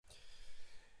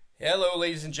Hello,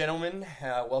 ladies and gentlemen.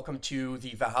 Welcome to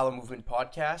the Valhalla Movement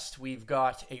podcast. We've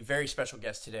got a very special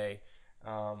guest today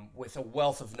with a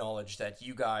wealth of knowledge that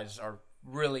you guys are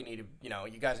really need to,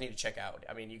 you guys need to check out.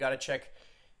 I mean, you got to check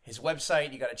his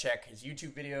website, you got to check his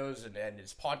YouTube videos and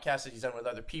his podcast that he's done with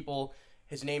other people.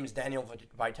 His name is Daniel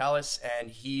Vitalis,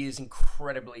 and he is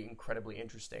incredibly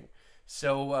interesting.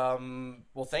 So,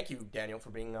 well, thank you, Daniel, for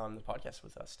being on the podcast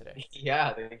with us today.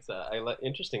 Yeah, thanks.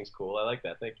 Interesting's cool. I like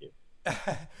that. Thank you.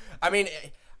 I mean,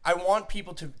 I want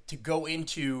people to go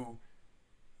into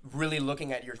really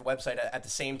looking at your website at the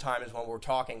same time as when we're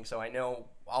talking. So I know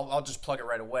I'll just plug it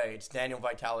right away. It's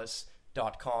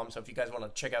danielvitalis.com. So if you guys want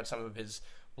to check out some of his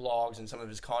blogs and some of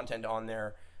his content on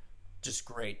there, just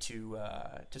great to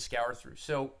scour through.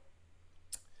 So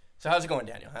how's it going,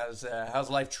 Daniel? How's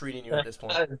life treating you at this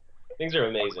point? Things are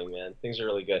amazing, man. Things are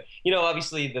really good.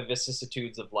 Obviously the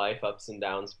vicissitudes of life, ups and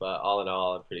downs, but all in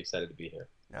all, I'm pretty excited to be here.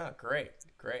 Oh, great.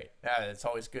 It's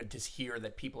always good to hear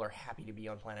that people are happy to be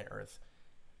on planet Earth.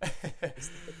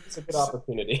 It's a good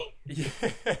opportunity.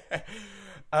 Yeah.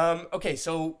 Okay,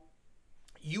 so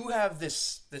you have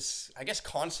this I guess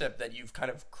concept that you've kind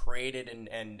of created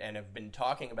and have been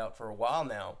talking about for a while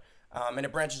now, and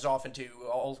it branches off into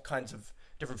all kinds of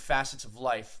different facets of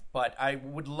life. But I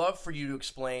would love for you to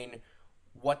explain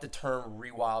what the term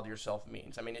rewild yourself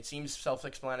means. I mean, it seems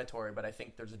self-explanatory, but I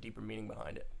think there's a deeper meaning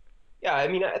behind it. Yeah, I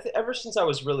mean, ever since I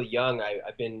was really young,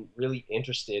 I've been really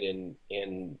interested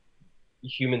in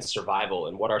human survival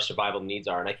and what our survival needs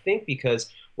are. And I think because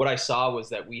what I saw was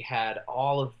that we had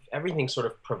all of everything sort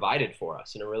of provided for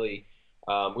us in a really,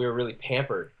 we were really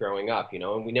pampered growing up,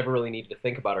 and we never really needed to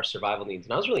think about our survival needs.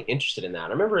 And I was really interested in that. I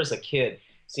remember as a kid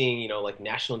seeing, like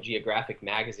National Geographic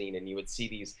magazine, and you would see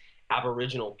these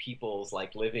Aboriginal peoples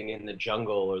like living in the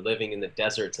jungle or living in the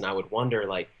deserts. And I would wonder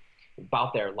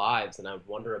about their lives, and I would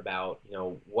wonder about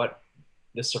what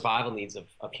the survival needs of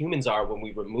humans are when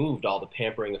we removed all the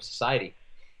pampering of society.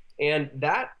 And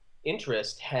that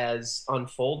interest has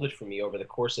unfolded for me over the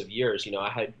course of years. I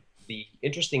had the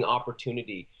interesting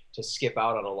opportunity to skip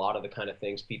out on a lot of the kind of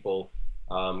things people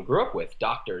grew up with,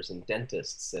 doctors and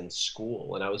dentists and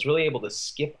school, and I was really able to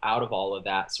skip out of all of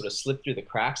that, sort of slip through the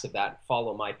cracks of that and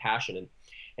follow my passion.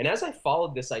 And as I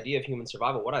followed this idea of human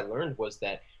survival, what I learned was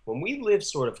that when we live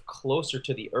sort of closer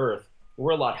to the earth,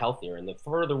 we're a lot healthier. And the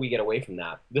further we get away from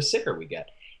that, the sicker we get.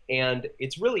 And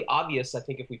it's really obvious, I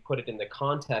think, if we put it in the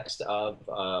context of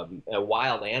a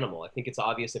wild animal. I think it's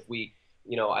obvious if we,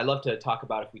 I love to talk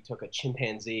about if we took a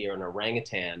chimpanzee or an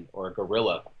orangutan or a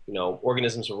gorilla,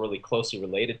 organisms we're really closely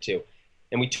related to,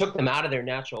 and we took them out of their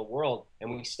natural world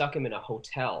and we stuck them in a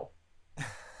hotel.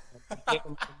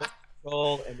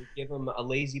 And we give them a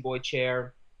lazy boy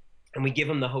chair, and we give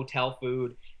them the hotel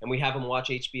food, and we have them watch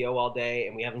HBO all day,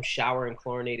 and we have them shower in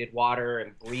chlorinated water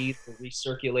and breathe the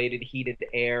recirculated heated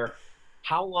air.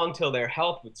 How long till their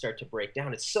health would start to break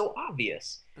down? It's so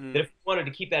obvious that if we wanted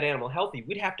to keep that animal healthy,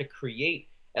 we'd have to create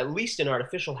at least an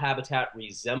artificial habitat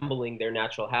resembling their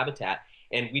natural habitat,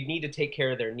 and we'd need to take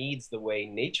care of their needs the way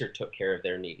nature took care of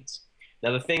their needs.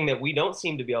 Now, the thing that we don't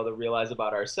seem to be able to realize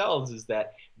about ourselves is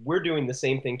that we're doing the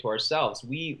same thing to ourselves.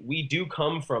 We do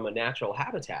come from a natural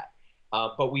habitat,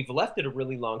 but we've left it a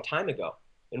really long time ago.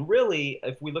 And really,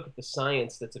 if we look at the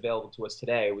science that's available to us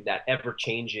today, with that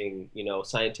ever-changing,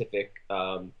 scientific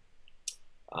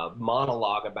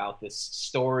monologue about this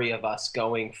story of us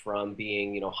going from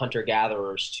being,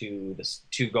 hunter-gatherers to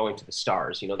going to the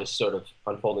stars, this sort of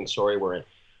unfolding story we're in.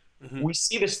 Mm-hmm. We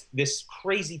see this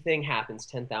crazy thing happens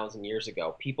 10,000 years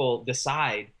ago. People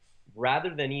decide,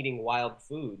 rather than eating wild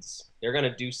foods, they're going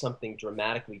to do something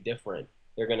dramatically different.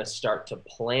 They're going to start to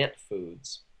plant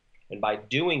foods. And by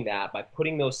doing that, by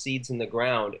putting those seeds in the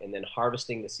ground and then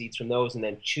harvesting the seeds from those and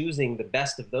then choosing the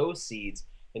best of those seeds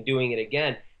and doing it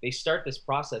again, they start this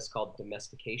process called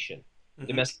domestication. Mm-hmm.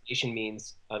 Domestication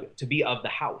means to be of the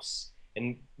house.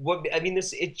 And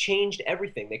it changed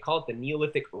everything. They call it the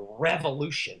Neolithic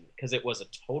Revolution because it was a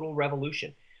total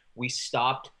revolution. We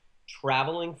stopped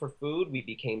traveling for food. We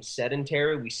became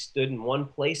sedentary. We stood in one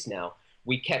place now.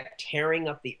 We kept tearing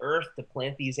up the earth to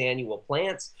plant these annual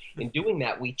plants. In doing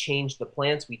that, we changed the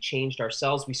plants. We changed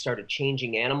ourselves. We started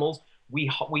changing animals. We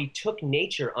took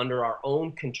nature under our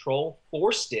own control,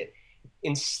 forced it,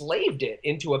 enslaved it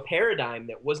into a paradigm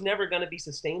that was never going to be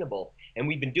sustainable. And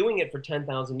we've been doing it for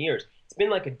 10,000 years. It's been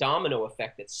like a domino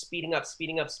effect that's speeding up,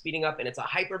 and it's a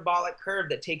hyperbolic curve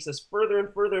that takes us further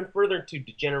and further and further to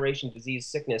degeneration, disease,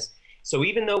 sickness. So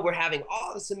even though we're having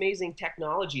all this amazing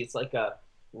technology, it's like a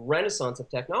renaissance of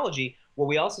technology, what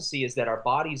we also see is that our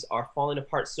bodies are falling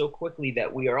apart so quickly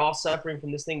that we are all suffering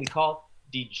from this thing we call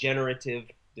degenerative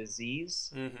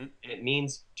disease, Mm-hmm. and it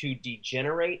means to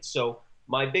degenerate. So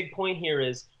my big point here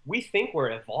is we think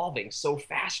we're evolving so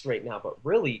fast right now, but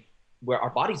really, where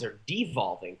our bodies are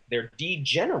devolving, they're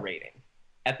degenerating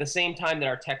at the same time that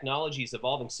our technology is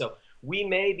evolving. So we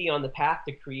may be on the path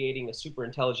to creating a super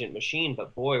intelligent machine,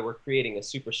 but boy, we're creating a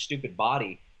super stupid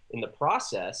body in the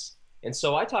process. And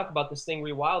so I talk about this thing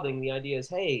rewilding. The idea is,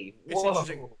 hey, It's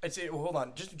interesting. whoa. Hold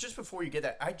on, just before you get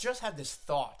that, I just had this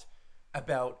thought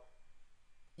about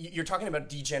you're talking about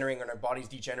degenerating and our bodies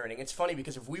degenerating. It's funny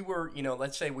because if we were,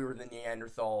 let's say we were the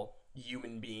Neanderthal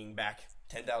human being back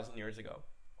 10,000 years ago,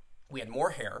 we had more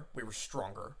hair, we were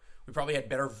stronger, we probably had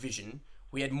better vision,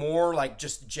 we had more like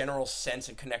just general sense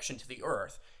and connection to the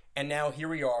earth. And now here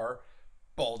we are,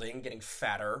 balding, getting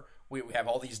fatter. We have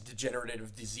all these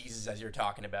degenerative diseases as you're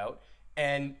talking about,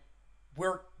 and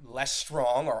we're less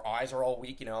strong. Our eyes are all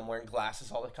weak. I'm wearing glasses,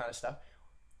 all that kind of stuff.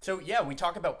 So yeah, we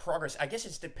talk about progress. I guess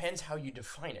it depends how you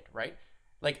define it, right?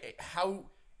 Like how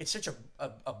it's such a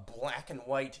black and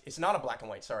white. It's not a black and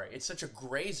white. Sorry, it's such a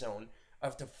gray zone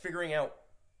of to figuring out.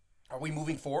 Are we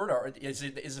moving forward, or is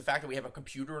the fact that we have a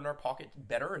computer in our pocket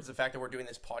better? Is the fact that we're doing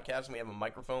this podcast and we have a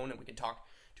microphone and we can talk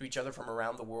to each other from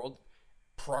around the world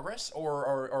progress,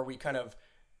 or are we kind of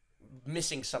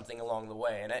missing something along the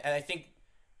way? And I think,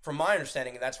 from my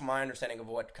understanding, that's my understanding of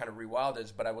what kind of Rewild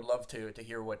is. But I would love to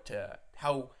hear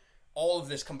how all of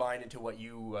this combined into what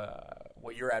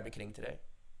you're advocating today.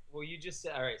 Well, you just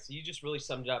said, all right, so you just really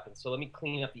summed it up. And so let me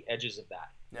clean up the edges of that.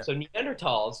 Yeah. So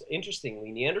Neanderthals,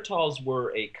 interestingly, Neanderthals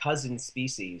were a cousin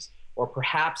species, or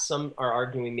perhaps some are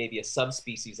arguing maybe a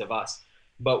subspecies of us.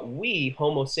 But we,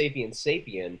 Homo sapiens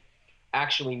sapien,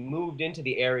 actually moved into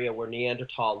the area where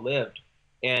Neanderthal lived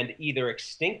and either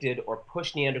extincted or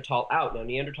pushed Neanderthal out. Now,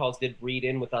 Neanderthals did breed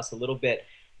in with us a little bit,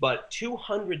 but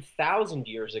 200,000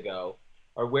 years ago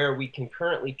are where we can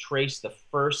currently trace the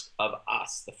first of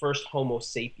us, the first Homo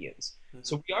sapiens. Mm-hmm.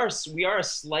 So we are a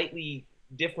slightly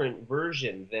different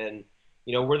version than,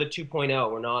 we're the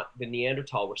 2.0. We're not the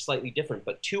Neanderthal. We're slightly different.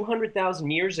 But 200,000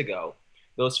 years ago,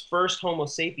 those first Homo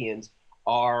sapiens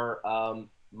are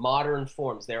modern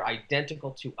forms. They're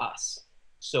identical to us.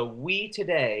 So we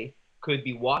today could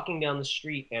be walking down the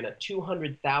street and a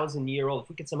 200,000-year-old, if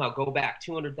we could somehow go back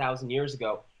 200,000 years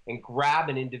ago and grab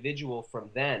an individual from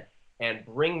then and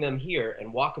bring them here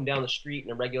and walk them down the street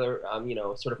in a regular,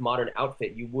 sort of modern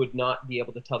outfit, you would not be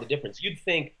able to tell the difference. You'd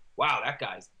think, wow, that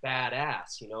guy's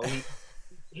badass.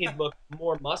 He'd look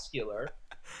more muscular,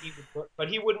 but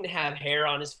he wouldn't have hair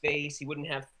on his face. He wouldn't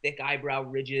have thick eyebrow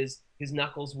ridges. His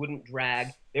knuckles wouldn't drag.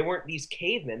 They weren't these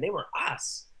cavemen. They were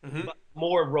us, mm-hmm. but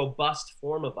more robust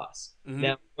form of us. Mm-hmm.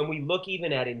 Now, when we look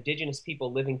even at indigenous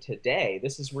people living today,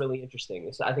 this is really interesting.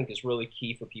 This, I think, is really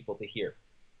key for people to hear.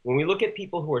 When we look at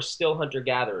people who are still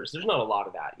hunter-gatherers, there's not a lot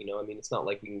of that. It's not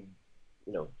like we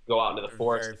can, go out into the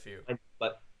forest. Very few.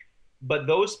 But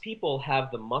those people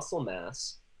have the muscle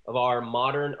mass of our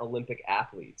modern Olympic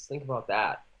athletes. Think about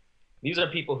that. These are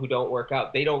people who don't work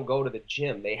out. They don't go to the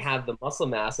gym. They have the muscle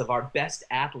mass of our best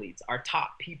athletes, our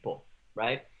top people,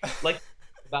 right? Like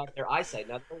about their eyesight.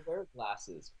 Now, they don't wear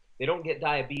glasses. They don't get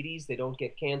diabetes. They don't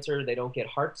get cancer. They don't get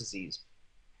heart disease.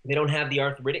 They don't have the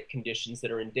arthritic conditions that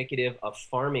are indicative of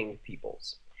farming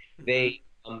peoples. They,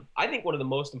 I think one of the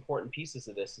most important pieces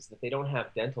of this is that they don't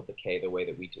have dental decay the way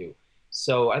that we do.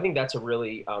 So I think that's a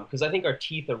really, because I think our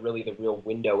teeth are really the real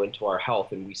window into our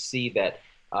health. And we see that,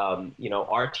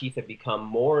 our teeth have become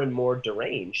more and more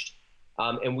deranged.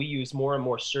 And we use more and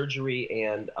more surgery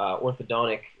and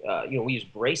orthodontic, we use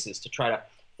braces to try to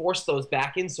force those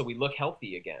back in so we look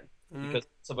healthy again. Because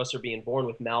some of us are being born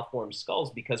with malformed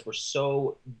skulls because we're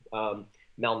so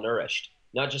malnourished,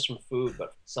 not just from food, but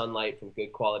from sunlight, from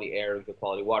good quality air and good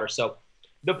quality water. So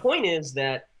the point is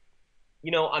that,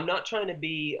 I'm not trying to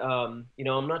be, I'm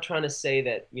not trying to say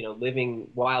that, living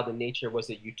wild in nature was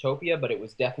a utopia, but it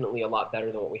was definitely a lot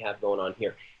better than what we have going on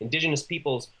here. Indigenous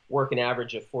peoples work an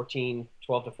average of 12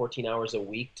 to 14 hours a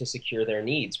week to secure their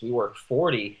needs. We work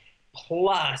 40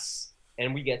 plus,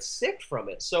 and we get sick from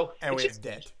it. So and we're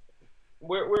dead.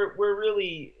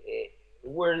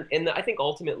 And I think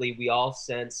ultimately we all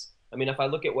sense, if I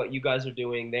look at what you guys are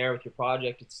doing there with your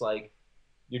project, it's like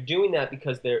you're doing that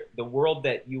because the world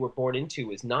that you were born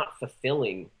into is not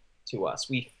fulfilling to us.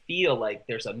 We feel like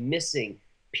there's a missing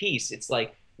piece. It's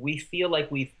like we feel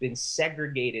like we've been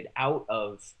segregated out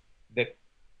of the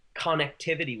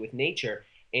connectivity with nature.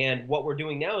 And what we're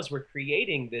doing now is we're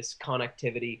creating this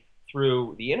connectivity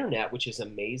through the internet, which is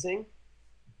amazing.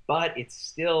 But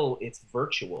it's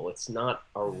virtual. It's not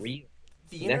a real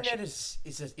The connection. internet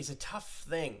is a tough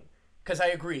thing, because I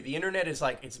agree. The internet is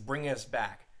like, it's bringing us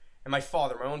back. And my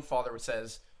own father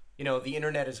says, the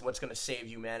internet is what's going to save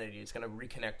humanity. It's going to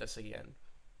reconnect us again.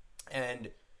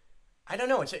 And I don't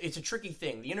know. It's a tricky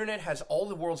thing. The internet has all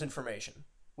the world's information,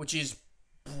 which is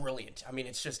brilliant. I mean,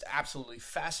 it's just absolutely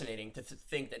fascinating to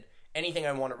think that anything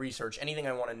I want to research, anything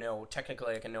I want to know,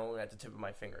 technically I can know at the tip of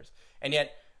my fingers. And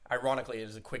yet, ironically,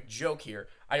 as a quick joke here,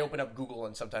 I open up Google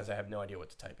and sometimes I have no idea what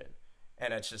to type in.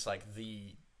 And it's just like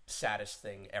the saddest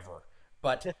thing ever.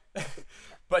 But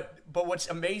but what's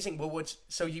amazing,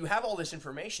 so you have all this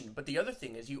information, but the other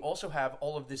thing is you also have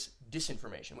all of this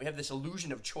disinformation. We have this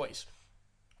illusion of choice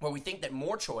where we think that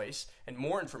more choice and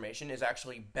more information is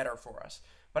actually better for us.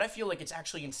 But I feel like it's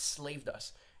actually enslaved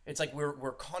us. It's like we're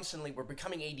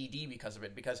becoming ADD because of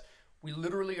it, because we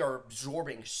literally are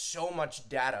absorbing so much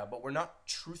data, but we're not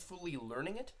truthfully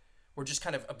learning it. We're just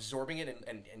kind of absorbing it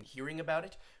and hearing about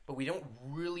it, but we don't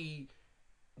really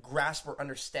grasp or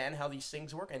understand how these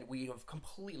things work, and we have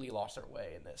completely lost our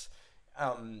way in this.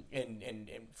 And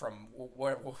from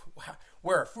where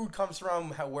our food comes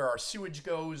from, where our sewage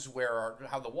goes,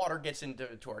 how the water gets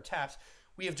into our taps,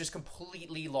 we have just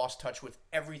completely lost touch with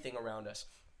everything around us.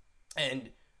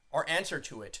 And our answer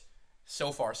to it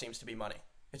so far seems to be money.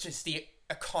 It's just the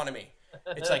economy.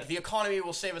 It's like the economy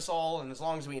will save us all, and as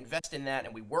long as we invest in that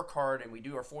and we work hard and we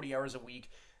do our 40 hours a week,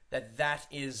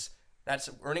 that's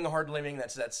earning a hard living.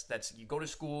 That's you go to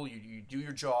school, you do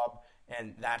your job,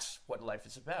 and that's what life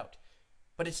is about.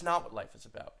 But it's not what life is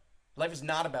about. Life is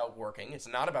not about working. It's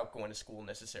not about going to school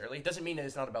necessarily. It doesn't mean that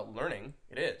it's not about learning.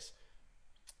 It is.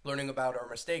 Learning about our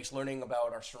mistakes, learning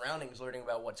about our surroundings, learning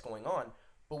about what's going on.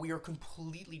 But we are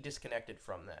completely disconnected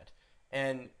from that.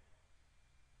 And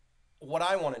what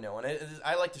I want to know, and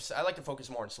I like to focus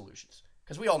more on solutions,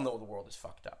 because we all know the world is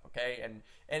fucked up, okay? And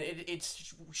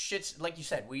it's shit's, like you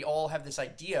said, we all have this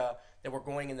idea that we're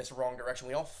going in this wrong direction.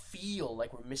 We all feel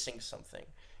like we're missing something.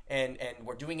 And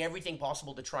we're doing everything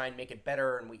possible to try and make it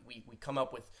better, and we come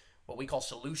up with what we call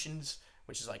solutions,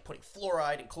 which is like putting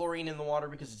fluoride and chlorine in the water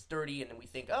because it's dirty, and then we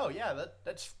think, oh yeah,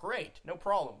 that's great, no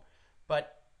problem.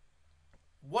 But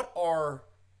what are,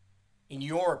 in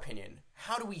your opinion,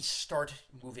 how do we start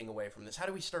moving away from this? How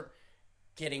do we start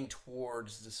getting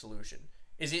towards the solution?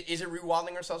 Is it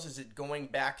rewilding ourselves? Is it going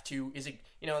back to,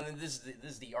 and this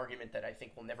is the argument that I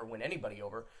think will never win anybody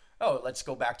over. Oh, let's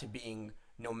go back to being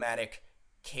nomadic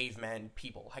caveman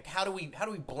people. Like, how do we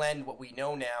blend what we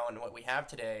know now and what we have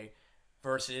today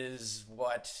versus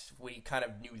what we kind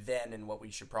of knew then and what we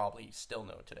should probably still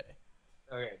know today?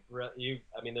 Okay,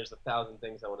 there's 1,000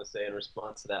 things I want to say in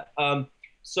response to that.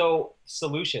 So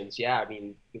solutions, yeah,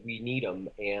 we need them,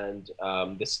 and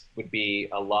this would be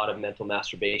a lot of mental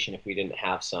masturbation if we didn't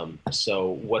have some.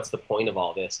 So what's the point of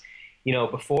all this?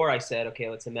 Before I said, okay,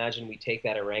 let's imagine we take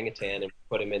that orangutan and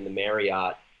put him in the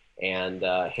Marriott and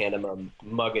hand him a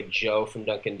mug of Joe from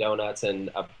Dunkin' Donuts and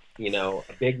a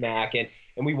Big Mac, and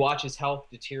we watch his health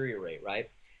deteriorate,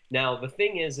 right? Now, the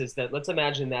thing is that let's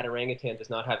imagine that orangutan does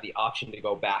not have the option to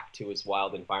go back to his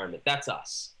wild environment. That's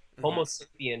us. Mm-hmm. Homo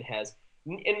sapien has,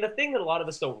 and the thing that a lot of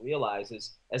us don't realize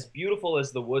is, as beautiful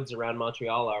as the woods around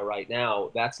Montreal are right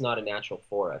now, that's not a natural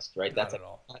forest, right? That's a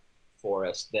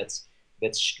forest that's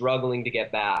struggling to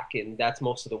get back, and that's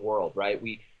most of the world, right?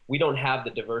 We don't have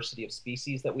the diversity of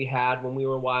species that we had when we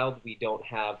were wild. We don't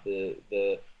have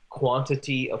the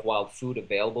quantity of wild food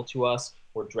available to us.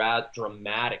 We're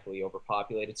dramatically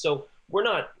overpopulated. So we're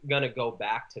not going to go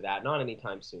back to that, not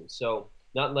anytime soon. So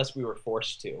not unless we were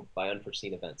forced to by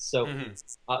unforeseen events. So,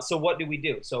 so what do we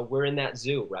do? So we're in that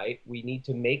zoo, right? We need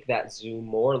to make that zoo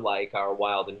more like our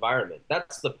wild environment.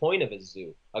 That's the point of a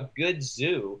zoo. A good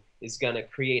zoo is going to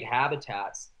create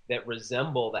habitats that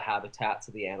resemble the habitats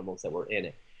of the animals that were in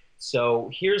it. So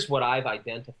here's what I've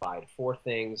identified, 4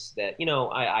 things that,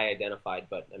 I identified,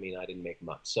 but I didn't make them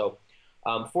up. So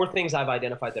 4 things I've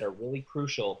identified that are really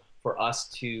crucial for us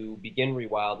to begin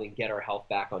rewilding, get our health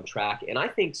back on track, and I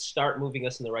think start moving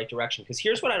us in the right direction. Because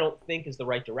here's what I don't think is the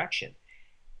right direction.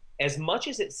 As much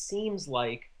as it seems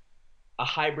like a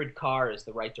hybrid car is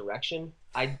the right direction,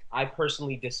 I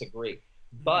personally disagree.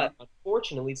 But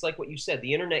unfortunately, it's like what you said,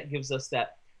 the internet gives us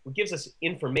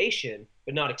information,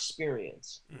 but not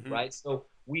experience, right? So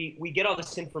we get all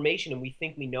this information and we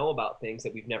think we know about things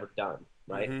that we've never done,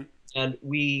 right? And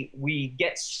we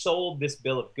get sold this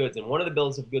bill of goods. And one of the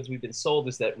bills of goods we've been sold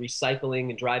is that recycling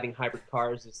and driving hybrid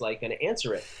cars is like going to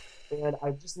answer it. And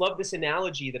I just love this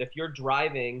analogy that if you're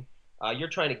driving, you're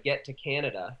trying to get to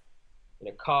Canada in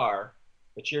a car,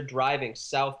 but you're driving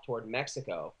south toward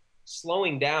Mexico,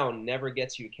 slowing down never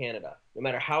gets you to Canada. No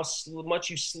matter how much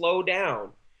you slow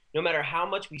down, no matter how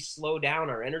much we slow down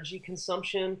our energy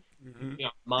consumption,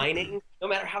 mining, no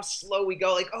matter how slow we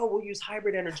go, like, oh, we'll use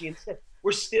hybrid energy instead.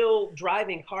 We're still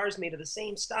driving cars made of the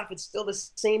same stuff. It's still the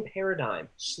same paradigm,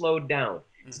 slowed down.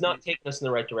 It's Mm-hmm. not taking us in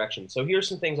the right direction. So here's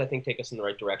some things I think take us in the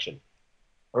right direction.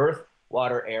 Earth,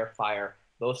 water, air, fire.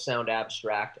 Those sound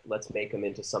abstract. Let's make them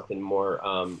into something more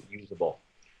usable.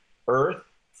 Earth,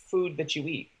 food that you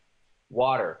eat.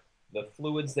 Water, the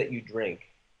fluids that you drink.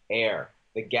 Air,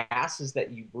 the gases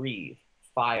that you breathe.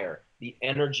 Fire, the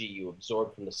energy you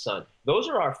absorb from the sun. Those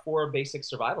are our four basic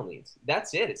survival needs.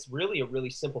 That's it. It's really a really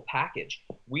simple package.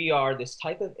 We are this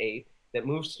type of ape that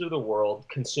moves through the world,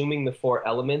 consuming the four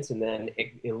elements and then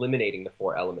eliminating the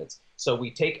four elements. So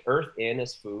we take earth in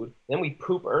as food, then we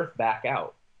poop earth back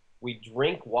out. We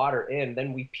drink water in,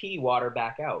 then we pee water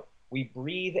back out. We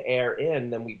breathe air in,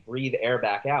 then we breathe air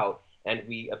back out, and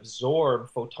we absorb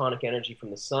photonic energy from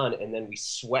the sun, and then we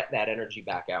sweat that energy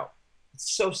back out. It's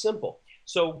so simple.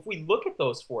 So if we look at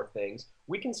those four things,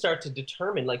 we can start to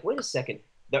determine, like, wait a second,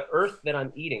 the earth that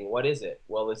I'm eating, what is it?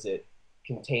 Well, is it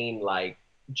contain like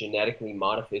genetically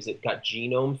modified? Is it got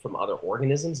genome from other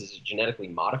organisms? Is it genetically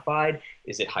modified?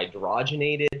 Is it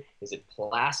hydrogenated? Is it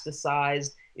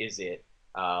plasticized? Is it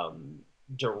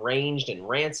deranged and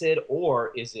rancid?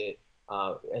 Or is it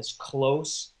as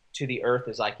close to the earth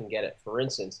as I can get it? For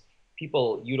instance,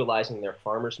 people utilizing their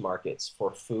farmers markets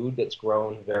for food that's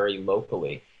grown very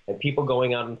locally, and people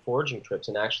going out on foraging trips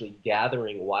and actually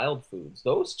gathering wild foods.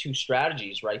 Those two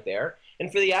strategies right there.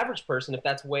 And for the average person, if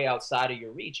that's way outside of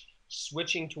your reach,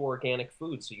 switching to organic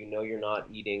food so you know you're not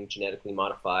eating genetically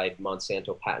modified,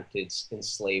 Monsanto patented,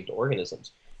 enslaved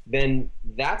organisms, then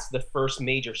that's the first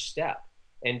major step.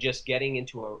 And just getting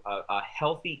into a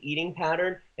healthy eating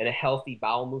pattern and a healthy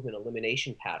bowel movement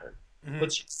elimination pattern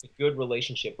puts you in a good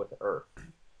relationship with the earth.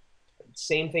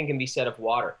 Same thing can be said of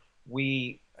water.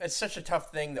 It's such a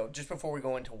tough thing, though. Just before we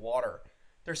go into water,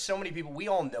 there's so many people. We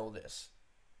all know this.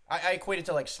 I equate it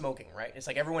to like smoking, right? It's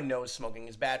like everyone knows smoking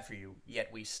is bad for you, yet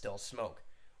we still smoke.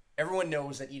 Everyone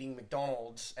knows that eating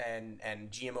McDonald's and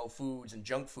GMO foods and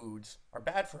junk foods are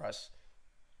bad for us,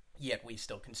 yet we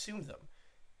still consume them.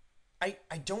 I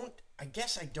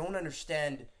guess I don't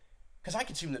understand, because I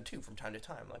consume them too from time to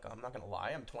time. Like, I'm not gonna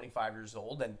lie, I'm 25 years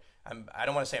old, and I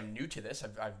don't want to say I'm new to this.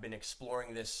 I've been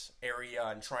exploring this area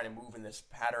and trying to move in this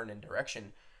pattern and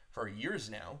direction for years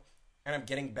now, and I'm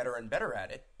getting better and better at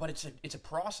it. But it's a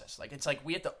process. Like, it's like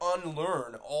we have to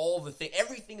unlearn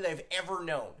everything that I've ever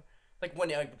known. Like,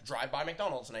 when I drive by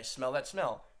McDonald's and I smell that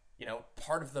smell,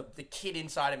 part of the kid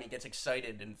inside of me gets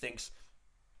excited and thinks,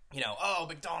 oh,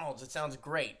 McDonald's, it sounds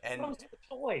great. And Oh, it's a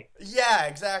toy. yeah,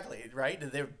 exactly, right?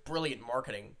 They're brilliant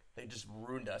marketing. They just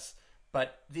ruined us.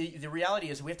 But the reality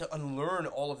is we have to unlearn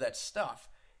all of that stuff.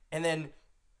 And then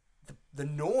the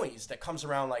noise that comes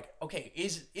around, like, okay,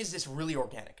 is this really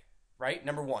organic, right?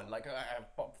 Number one, like,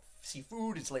 I see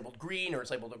food, it's labeled green or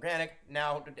it's labeled organic.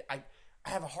 Now, I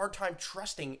have a hard time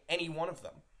trusting any one of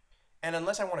them. And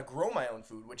unless I want to grow my own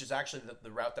food, which is actually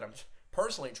the route that I'm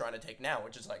personally trying to take now,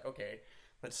 which is like, okay,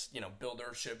 let's, build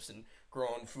earthships and grow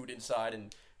our own food inside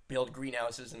and build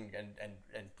greenhouses and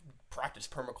practice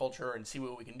permaculture and see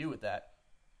what we can do with that.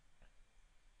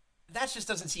 That just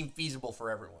doesn't seem feasible for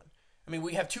everyone. I mean,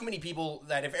 we have too many people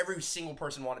that if every single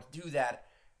person wanted to do that,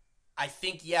 I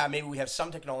think, yeah, maybe we have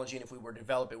some technology, and if we were to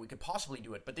develop it, we could possibly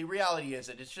do it. But the reality is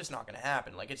that it's just not going to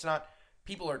happen. Like, it's not,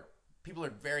 people are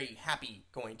very happy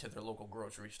going to their local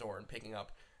grocery store and picking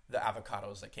up the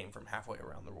avocados that came from halfway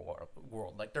around the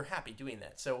world. Like, they're happy doing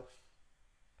that. So,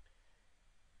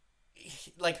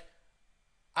 like,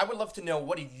 I would love to know,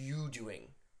 what are you doing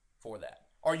for that?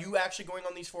 Are you actually going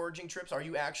on these foraging trips? Are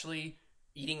you actually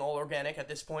eating all organic at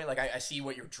this point? Like, I see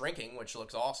what you're drinking, which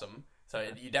looks awesome. So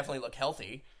you definitely look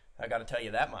healthy. I got to tell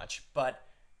you that much. But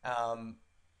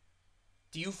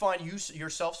do you find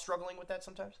yourself struggling with that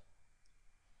sometimes?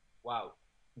 Wow.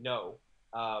 No.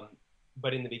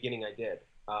 But in the beginning I did.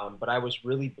 But I was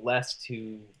really blessed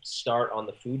to start on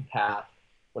the food path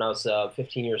when I was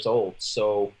 15 years old.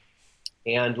 So,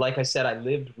 and like I said, I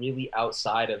lived really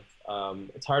outside of,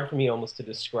 it's hard for me almost to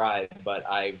describe, but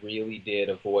I really did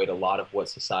avoid a lot of what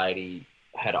society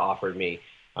had offered me.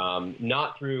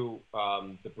 Not through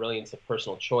the brilliance of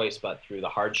personal choice, but through the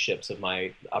hardships of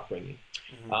my upbringing.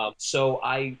 Mm-hmm. So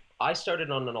I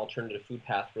started on an alternative food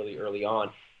path really early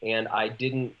on, and I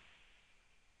didn't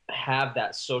have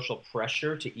that social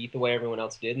pressure to eat the way everyone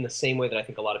else did in the same way that I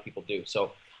think a lot of people do.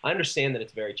 So I understand that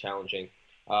it's very challenging.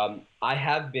 I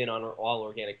have been on all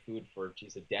organic food for,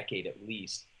 a decade at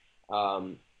least.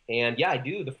 And yeah, I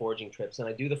do the foraging trips and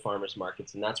I do the farmers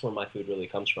markets, and that's where my food really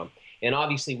comes from. And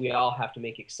obviously we all have to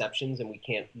make exceptions, and we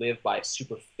can't live by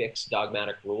super fixed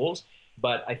dogmatic rules.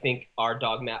 But I think our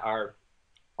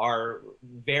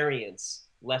variance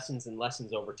lessons and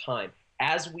lessons over time.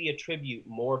 as we attribute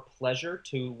more pleasure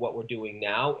to what we're doing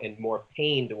now and more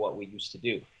pain to what we used to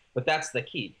do. But that's the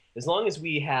key. As long as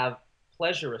we have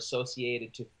pleasure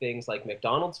associated to things like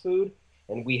McDonald's food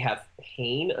and we have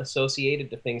pain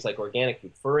associated to things like organic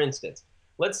food. For instance,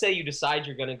 let's say you decide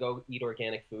you're going to go eat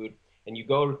organic food and you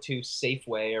go to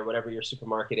Safeway or whatever your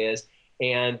supermarket is,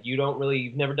 and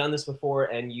you've never done this before,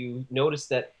 and you notice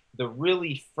that the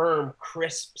really firm,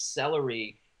 crisp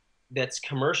celery that's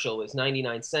commercial is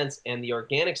 99 cents, and the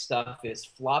organic stuff is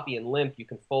floppy and limp. You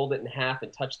can fold it in half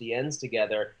and touch the ends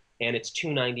together, and it's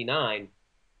 $2.99.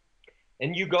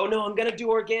 And you go, no, I'm going to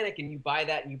do organic, and you buy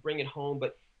that and you bring it home,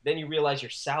 but then you realize your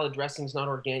salad dressing's not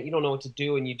organic. You don't know what to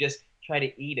do, and you just try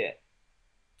to eat it.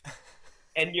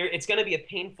 And it's going to be a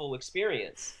painful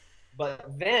experience.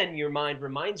 But then your mind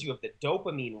reminds you of the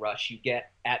dopamine rush you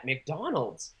get at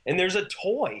McDonald's. And there's a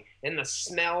toy, and the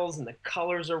smells and the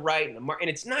colors are right, and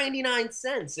it's 99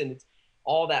 cents, and it's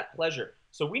all that pleasure.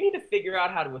 So we need to figure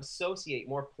out how to associate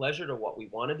more pleasure to what we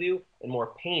want to do and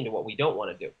more pain to what we don't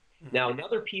want to do. Mm-hmm. Now,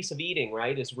 another piece of eating,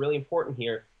 right, is really important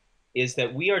here, is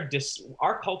that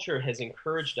our culture has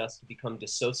encouraged us to become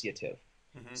dissociative.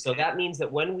 Mm-hmm. So that means that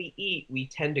when we eat, we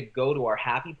tend to go to our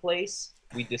happy place,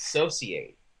 we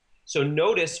dissociate. So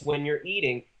notice when you're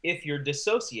eating, if you're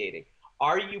dissociating,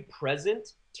 are you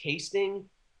present, tasting,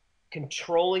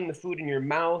 controlling the food in your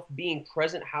mouth, being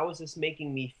present? How is this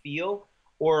making me feel?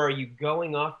 Or are you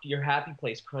going off to your happy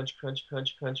place? Crunch, crunch,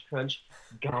 crunch, crunch, crunch,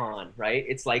 gone, right?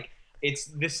 It's like, it's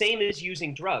the same as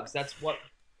using drugs.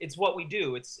 It's what we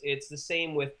do. It's the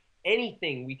same with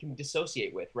anything we can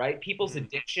dissociate with, right? People's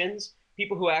addictions,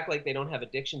 people who act like they don't have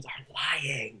addictions are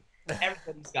lying.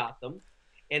 Everybody's got them.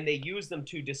 And they use them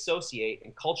to dissociate,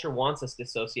 and culture wants us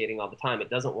dissociating all the time. It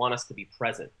doesn't want us to be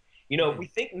present. You know, we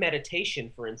think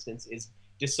meditation, for instance, is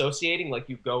dissociating, like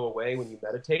you go away when you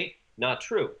meditate. Not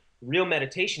true. Real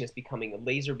meditation is becoming a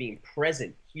laser beam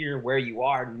present here where you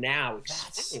are now,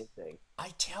 experiencing. I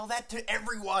tell that to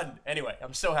everyone. Anyway,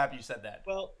 I'm so happy you said that.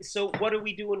 Well, so what do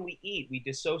we do when we eat? We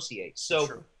dissociate.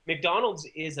 So McDonald's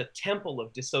is a temple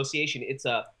of dissociation. It's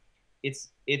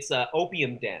a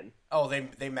opium den. Oh,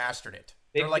 they mastered it.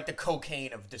 They're like the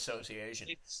cocaine of dissociation.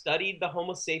 It studied the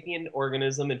Homo sapien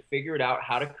organism and figured out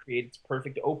how to create its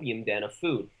perfect opium den of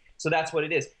food. So that's what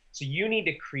it is. So you need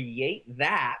to create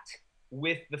that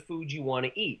with the food you want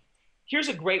to eat. Here's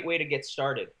a great way to get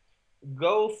started.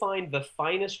 Go find the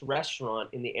finest restaurant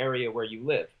in the area where you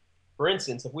live. For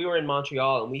instance, if we were in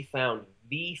Montreal and we found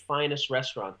the finest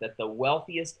restaurant that the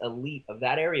wealthiest elite of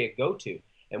that area go to,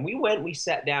 and we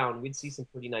sat down, we'd see some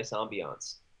pretty nice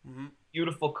ambiance. Mm-hmm.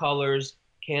 Beautiful colors,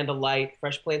 candlelight,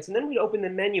 fresh plants, and then we'd open the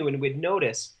menu and we'd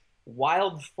notice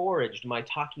wild foraged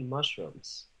maitake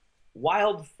mushrooms,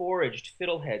 wild foraged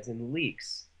fiddleheads and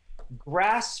leeks,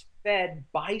 grass-fed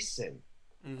bison,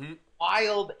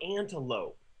 wild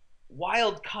antelope,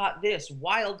 wild caught this,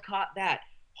 wild caught that,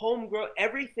 homegrown,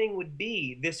 everything would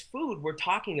be this food we're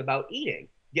talking about eating.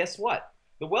 Guess what?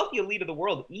 The wealthy elite of the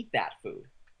world eat that food.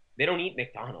 They don't eat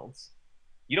McDonald's.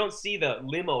 You don't see the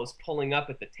limos pulling up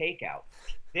at the takeout.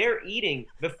 They're eating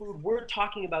the food we're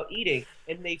talking about eating,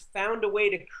 and they found a way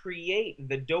to create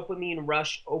the dopamine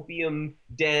rush, opium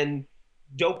den,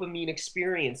 dopamine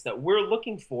experience that we're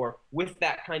looking for with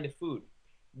that kind of food.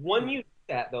 When you do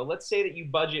that, though, let's say that you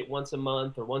budget once a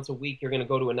month or once a week, you're going to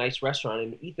go to a nice restaurant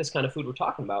and eat this kind of food we're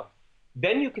talking about.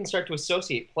 Then you can start to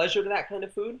associate pleasure to that kind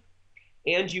of food,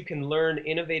 and you can learn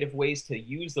innovative ways to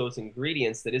use those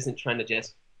ingredients that isn't trying to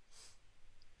just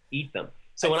eat them.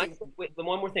 So the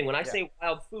one more thing, when I say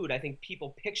wild food, I think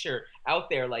people picture out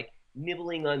there like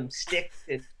nibbling on sticks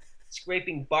and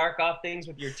scraping bark off things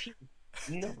with your teeth.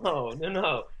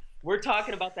 No. We're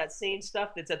talking about that same stuff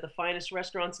that's at the finest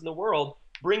restaurants in the world,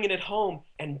 bringing it home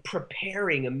and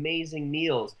preparing amazing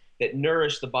meals that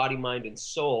nourish the body, mind, and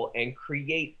soul and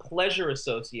create pleasure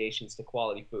associations to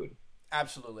quality food.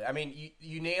 Absolutely. I mean,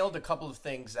 you nailed a couple of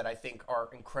things that I think are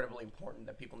incredibly important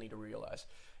that people need to realize.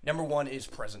 Number one is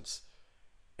presence.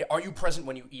 Are you present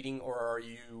when you're eating, or are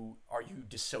you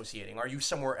dissociating? Are you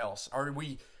somewhere else? Are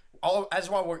we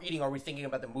while we're eating, are we thinking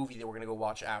about the movie that we're going to go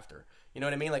watch after? You know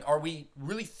what I mean? Like, are we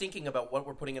really thinking about what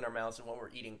we're putting in our mouths and what we're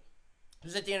eating?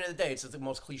 Because at the end of the day, it's the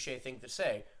most cliche thing to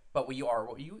say, but you are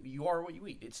what you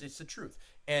eat. It's the truth.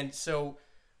 And so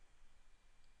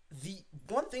the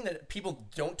one thing that people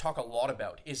don't talk a lot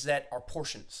about is that our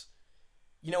portions.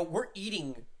 You know, we're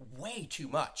eating way too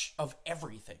much of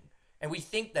everything. And we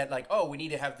think that, like, oh, we need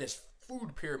to have this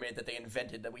food pyramid that they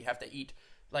invented, that we have to eat,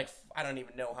 like, I don't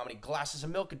even know how many glasses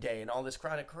of milk a day and all this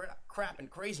crap and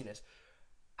craziness.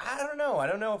 I don't know. I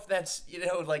don't know if that's,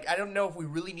 I don't know if we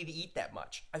really need to eat that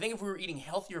much. I think if we were eating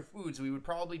healthier foods, we would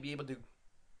probably be able to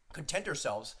content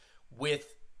ourselves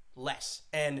with less.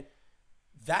 And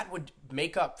that would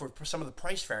make up for some of the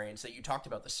price variance that you talked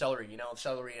about. The celery,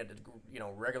 celery at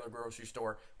a regular grocery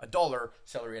store $1,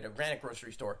 celery at a granite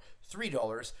grocery store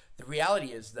 $3. The reality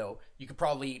is, though, you could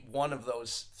probably eat one of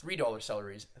those $3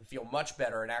 celeries and feel much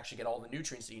better and actually get all the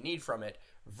nutrients that you need from it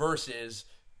versus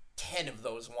 10 of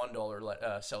those $1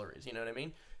 celeries. You know what I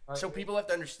mean? So people have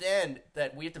to understand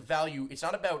that we have to value. It's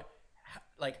not about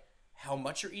like how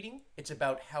much you're eating; it's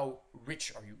about how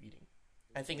rich are you eating.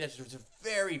 I think there's a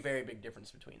very, very big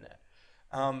difference between that.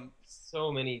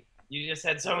 So many. You just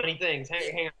said so many things.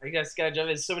 Hang on. You guys gotta jump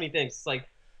in. So many things. It's like,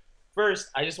 first,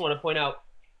 I just want to point out.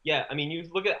 Yeah, I mean, you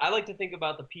look at. I like to think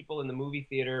about the people in the movie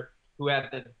theater who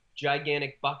have the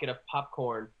gigantic bucket of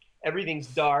popcorn. Everything's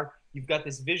dark. You've got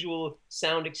this visual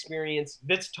sound experience.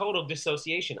 That's total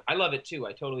dissociation. I love it too.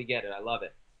 I totally get it. I love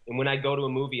it. And when I go to a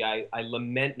movie, I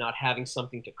lament not having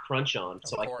something to crunch on,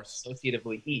 so I can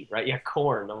associatively eat. Right? Yeah,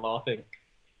 corn. I'm all thing.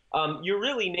 You're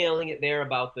really nailing it there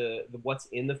about the what's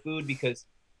in the food because,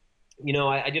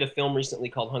 I did a film recently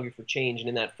called Hungry for Change, and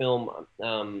in that film,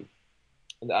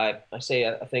 I say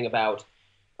a thing about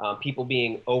people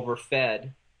being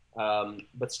overfed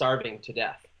but starving to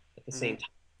death at the same time,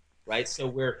 right? So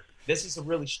this is a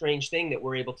really strange thing that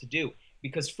we're able to do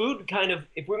because food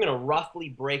if we're going to roughly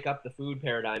break up the food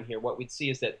paradigm here, what we'd see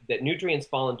is that nutrients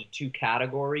fall into two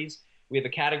categories. We have a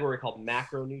category called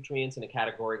macronutrients and a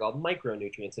category called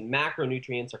micronutrients. And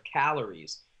macronutrients are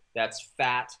calories. That's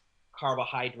fat,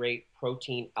 carbohydrate,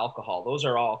 protein, alcohol. Those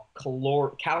are all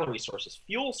calorie sources,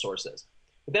 fuel sources.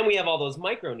 But then we have all those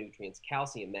micronutrients,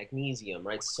 calcium, magnesium,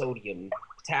 right, sodium,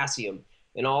 potassium,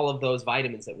 and all of those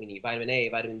vitamins that we need, vitamin A,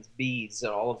 vitamins Bs,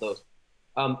 and all of those.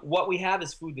 What we have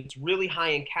is food that's really high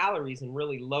in calories and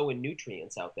really low in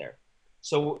nutrients out there.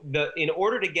 So in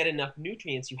order to get enough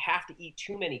nutrients, you have to eat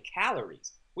too many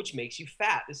calories, which makes you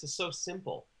fat. This is so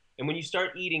simple. And when you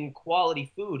start eating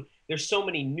quality food, there's so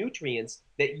many nutrients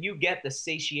that you get the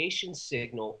satiation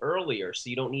signal earlier,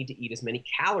 so you don't need to eat as many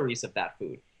calories of that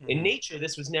food. Mm-hmm. In nature,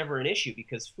 this was never an issue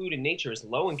because food in nature is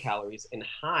low in calories and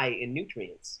high in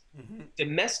nutrients. Mm-hmm.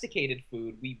 Domesticated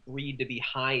food, we breed to be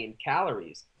high in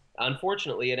calories.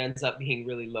 Unfortunately, it ends up being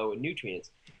really low in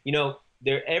nutrients.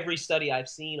 Every study I've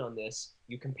seen on this,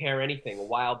 you compare anything, a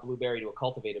wild blueberry to a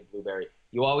cultivated blueberry,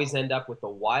 you always end up with the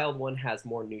wild one has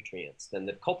more nutrients than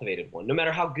the cultivated one, no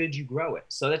matter how good you grow it.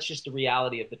 So that's just the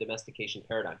reality of the domestication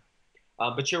paradigm.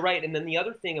 But you're right. And then the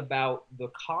other thing about the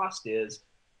cost is,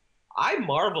 I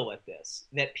marvel at this,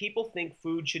 that people think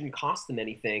food shouldn't cost them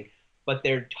anything, but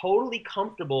they're totally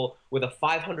comfortable with a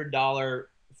 $500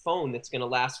 phone that's going to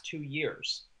last 2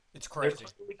 years. It's crazy. They're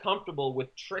totally comfortable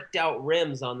with tricked out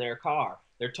rims on their car.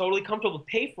 They're totally comfortable to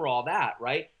pay for all that,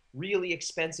 right? Really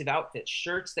expensive outfits,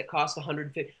 shirts that cost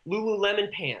 $150,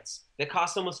 Lululemon pants that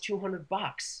cost almost $200,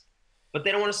 but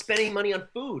they don't want to spend any money on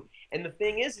food. And the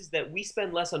thing is that we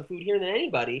spend less on food here than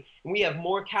anybody, and we have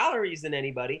more calories than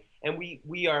anybody, and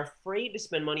we are afraid to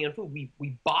spend money on food.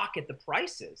 We balk at the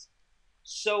prices.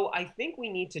 So I think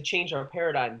we need to change our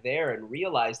paradigm there and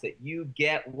realize that you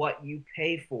get what you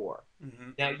pay for. Mm-hmm.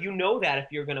 Now, you know that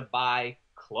if you're going to buy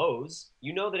clothes,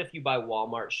 you know that if you buy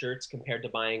Walmart shirts compared to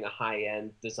buying a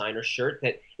high-end designer shirt,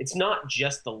 that it's not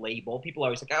just the label. People are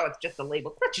always like, oh, it's just a label.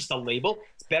 It's not just a label.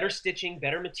 It's better stitching,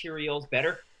 better materials,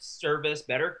 better service,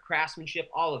 better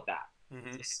craftsmanship, all of that. Mm-hmm.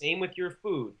 It's the same with your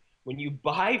food. When you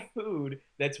buy food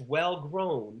that's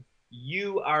well-grown,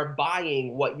 you are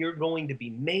buying what you're going to be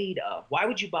made of. Why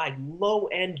would you buy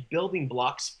low-end building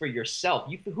blocks for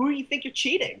yourself? Who do you think you're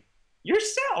cheating?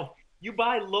 Yourself. You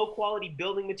buy low-quality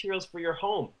building materials for your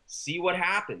home. See what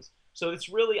happens. So it's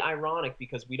really ironic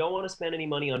because we don't want to spend any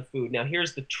money on food. Now,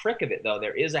 here's the trick of it, though.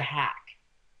 There is a hack.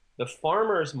 The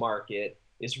farmer's market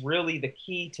is really the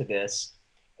key to this.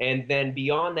 And then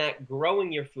beyond that,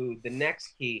 growing your food, the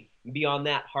next key. Beyond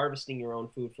that, harvesting your own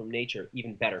food from nature,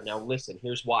 even better. Now, listen,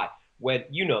 here's why. When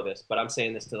you know this, but I'm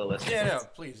saying this to the listeners. Yeah, no,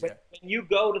 please. When you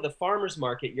go to the farmer's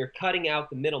market, you're cutting out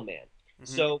the middleman. Mm-hmm.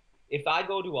 So if I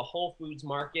go to a Whole Foods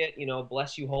market,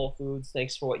 bless you Whole Foods,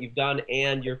 thanks for what you've done,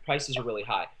 and your prices are really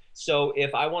high. So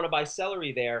if I want to buy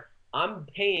celery there, I'm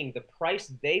paying the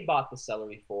price they bought the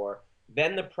celery for,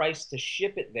 then the price to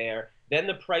ship it there, then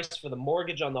the price for the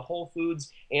mortgage on the Whole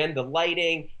Foods and the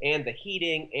lighting and the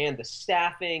heating and the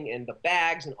staffing and the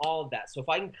bags and all of that. So if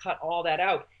I can cut all that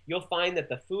out, you'll find that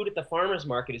the food at the farmer's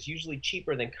market is usually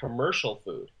cheaper than commercial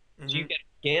food. Mm-hmm. So you get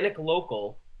organic,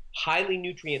 local, highly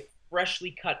nutrient,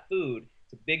 freshly cut food.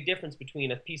 It's a big difference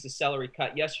between a piece of celery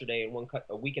cut yesterday and one cut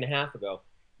a week and a half ago.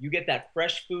 You get that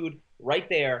fresh food right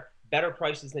there, better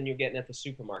prices than you're getting at the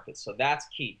supermarket. So that's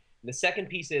key. And the second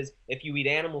piece is if you eat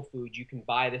animal food, you can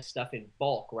buy this stuff in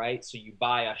bulk, right? So you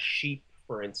buy a sheep,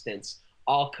 for instance,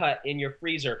 all cut in your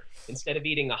freezer. Instead of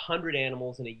eating 100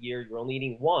 animals in a year, you're only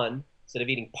eating one, instead of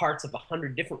eating parts of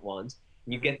 100 different ones.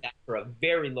 And you get that for a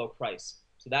very low price.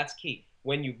 So that's key.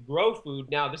 When you grow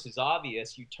food, now this is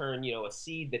obvious, you turn, a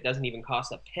seed that doesn't even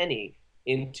cost a penny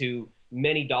into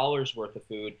many dollars worth of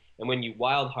food. And when you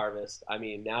wild harvest, I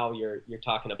mean, now you're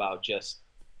talking about just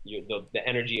the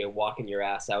energy of walking your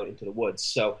ass out into the woods.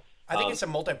 So I think it's a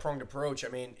multi-pronged approach. I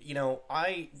mean,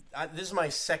 I this is my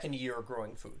second year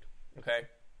growing food. Okay,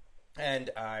 and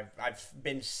I've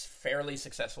been fairly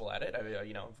successful at it.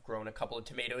 I've grown a couple of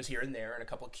tomatoes here and there, and a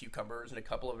couple of cucumbers, and a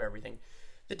couple of everything.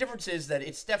 The difference is that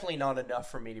it's definitely not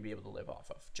enough for me to be able to live off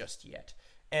of just yet.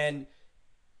 And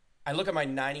I look at my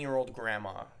 90-year-old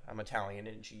grandma. I'm Italian,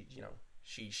 and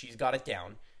she's got it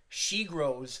down. She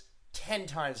grows 10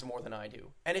 times more than I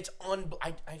do, and it's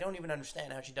I don't even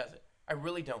understand how she does it. I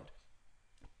really don't.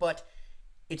 But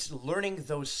it's learning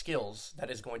those skills that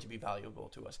is going to be valuable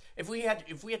to us. If we had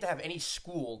to have any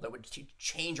school that would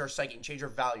change our psyche and change our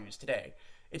values today,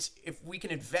 it's if we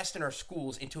can invest in our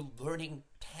schools into learning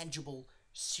tangible,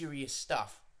 serious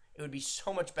stuff. It would be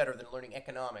so much better than learning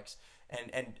economics.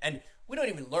 And we don't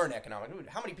even learn economics.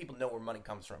 How many people know where money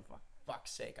comes from? For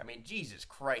fuck's sake. I mean, Jesus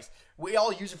Christ. We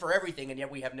all use it for everything, and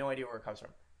yet we have no idea where it comes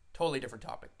from. Totally different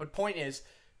topic. But point is,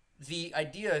 the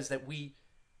idea is that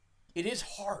it is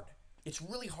hard. It's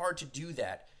really hard to do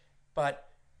that, but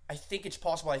I think it's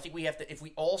possible. I think we have to, if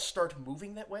we all start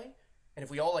moving that way, and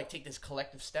if we all take this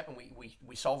collective step and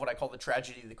we solve what I call the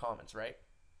tragedy of the commons, right?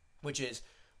 Which is,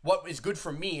 what is good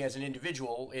for me as an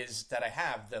individual is that I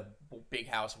have the big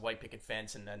house, white picket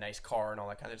fence, and a nice car and all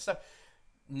that kind of stuff.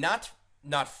 Not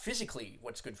physically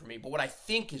what's good for me, but what I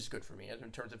think is good for me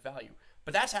in terms of value.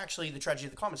 But that's actually the tragedy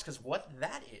of the commons, because what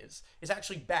that is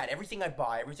actually bad. Everything I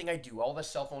buy, everything I do, all the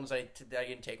cell phones that I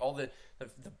intake, all the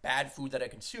bad food that I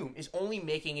consume is only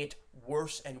making it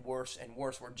worse and worse and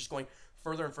worse. We're just going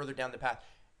further and further down the path.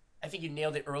 I think you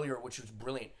nailed it earlier, which was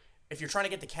brilliant. If you're trying to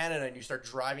get to Canada and you start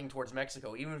driving towards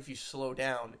Mexico, even if you slow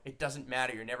down, it doesn't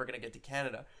matter. You're never going to get to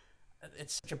Canada.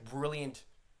 It's such a brilliant...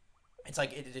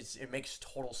 It makes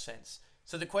total sense.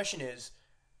 So the question is,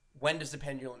 when does the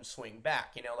pendulum swing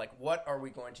back? What are we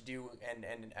going to do? And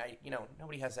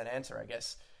nobody has that answer, I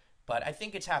guess. But I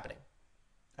think it's happening.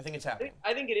 I think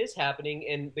it is happening.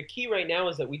 And the key right now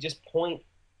is that we just point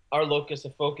our locus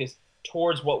of focus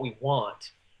towards what we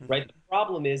want, right? The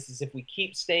problem is if we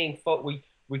keep staying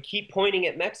we keep pointing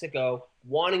at Mexico,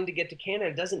 wanting to get to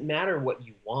Canada. It doesn't matter what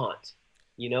you want.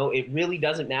 It really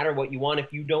doesn't matter what you want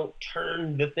if you don't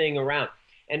turn the thing around.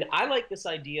 And I like this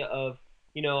idea of,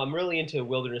 I'm really into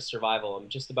wilderness survival. I'm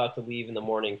just about to leave in the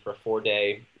morning for a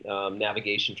 4-day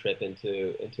navigation trip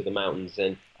into the mountains.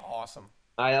 And awesome.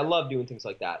 I love doing things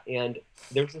like that. And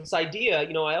there's this idea,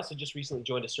 I also just recently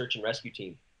joined a search and rescue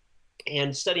team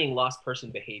and studying lost person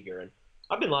behavior. And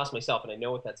I've been lost myself, and I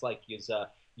know what that's like, because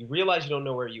you realize you don't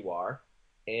know where you are,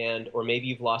 or maybe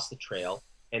you've lost the trail,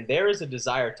 and there is a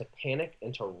desire to panic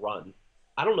and to run.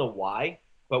 I don't know why,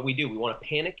 but we do. We want to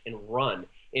panic and run.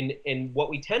 And what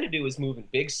we tend to do is move in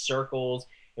big circles,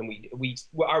 and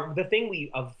the thing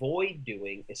we avoid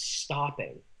doing is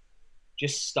stopping.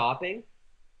 Just stopping,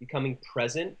 becoming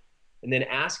present, and then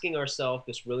asking ourselves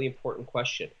this really important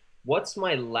question. What's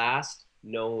my last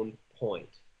known point?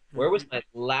 Where was my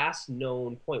last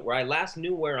known point, where I last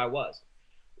knew where I was?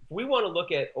 If we want to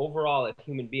look at overall at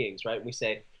human beings, right, and we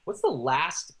say, what's the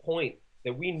last point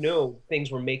that we know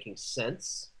things were making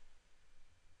sense?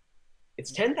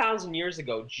 It's 10,000 years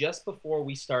ago, just before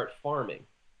we start farming.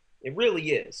 It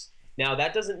really is. Now,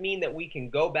 that doesn't mean that we can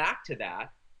go back to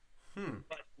that,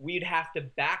 but we'd have to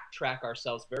backtrack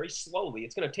ourselves very slowly.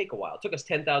 It's going to take a while. It took us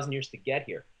 10,000 years to get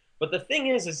here. But the thing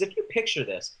is if you picture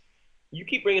this, you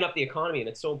keep bringing up the economy, and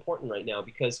it's so important right now,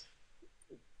 because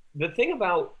the thing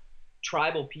about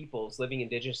tribal peoples living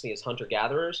indigenously as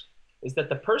hunter-gatherers is that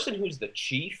the person who's the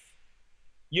chief,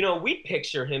 we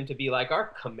picture him to be like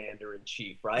our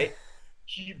commander-in-chief, right?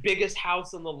 Biggest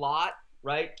house on the lot,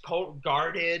 right?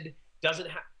 Guarded, doesn't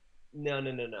have... No.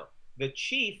 The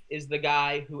chief is the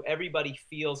guy who everybody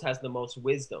feels has the most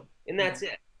wisdom, and that's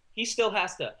it. He still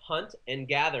has to hunt and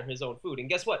gather his own food. And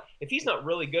guess what? If he's not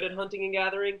really good at hunting and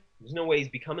gathering, there's no way he's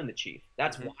becoming the chief.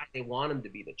 That's why they want him to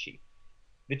be the chief.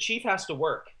 The chief has to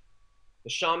work. The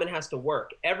shaman has to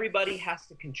work. Everybody has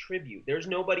to contribute. There's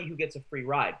nobody who gets a free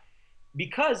ride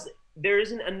because there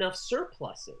isn't enough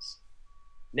surpluses.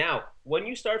 Now, when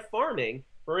you start farming,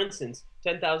 for instance,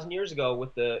 10,000 years ago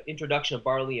with the introduction of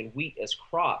barley and wheat as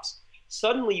crops,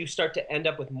 suddenly you start to end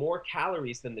up with more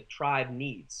calories than the tribe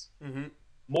needs.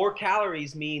 More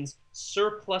calories means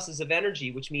surpluses of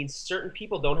energy, which means certain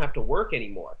people don't have to work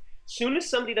anymore. Soon as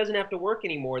somebody doesn't have to work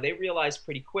anymore, they realize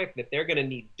pretty quick that they're going to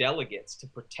need delegates to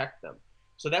protect them.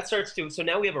 So that starts to, so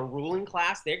now we have a ruling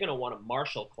class. They're going to want a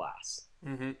martial class,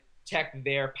 Mm-hmm. protect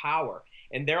their power.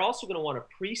 And they're also going to want a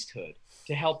priesthood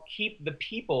to help keep the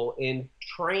people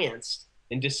entranced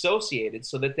and dissociated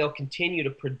so that they'll continue to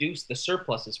produce the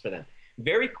surpluses for them.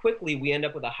 Very quickly, we end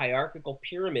up with a hierarchical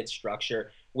pyramid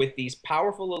structure with these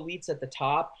powerful elites at the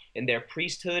top and their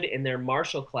priesthood and their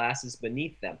martial classes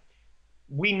beneath them.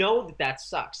 We know that that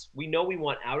sucks. We know we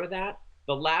want out of that.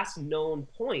 The last known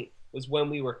point was when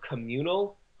we were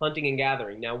communal hunting and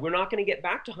gathering. Now, we're not going to get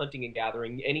back to hunting and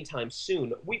gathering anytime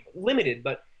soon. We limited,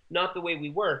 but not the way we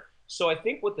were. So I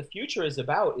think what the future is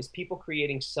about is people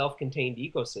creating self-contained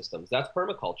ecosystems. That's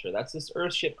permaculture. That's this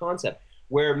Earthship concept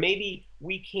where maybe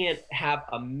we can't have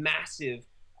a massive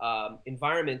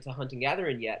environment to hunt and gather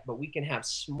in yet, but we can have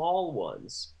small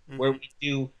ones where we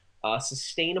do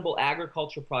sustainable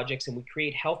agriculture projects and we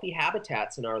create healthy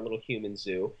habitats in our little human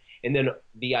zoo. And then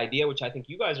the idea, which I think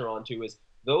you guys are onto, is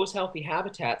those healthy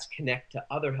habitats connect to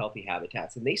other healthy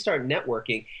habitats and they start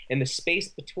networking and the space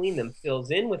between them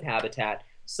fills in with habitat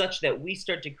such that we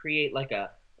start to create like a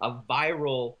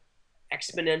viral,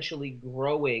 exponentially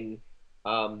growing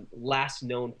last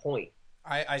known point.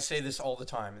 I say this all the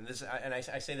time, and I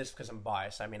say this because I'm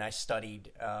biased. I mean, I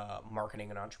studied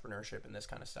marketing and entrepreneurship and this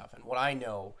kind of stuff, and what I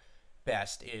know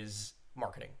best is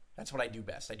marketing. That's what I do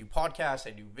best. I do podcasts,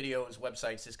 I do videos,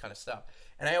 websites, this kind of stuff.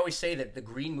 And I always say that the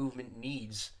green movement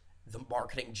needs the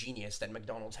marketing genius that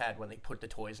McDonald's had when they put the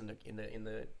toys in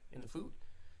the food.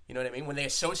 You know what I mean? When they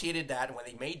associated that and when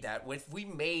they made that, if we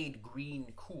made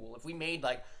green cool, if we made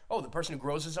like, oh, the person who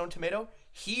grows his own tomato,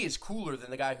 he is cooler than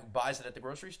the guy who buys it at the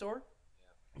grocery store.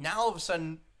 Yeah. Now all of a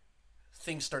sudden,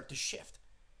 things start to shift.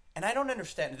 And I don't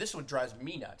understand, this is what drives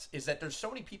me nuts, is that there's so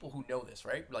many people who know this,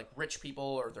 right? Like rich people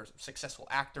or they're successful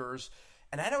actors.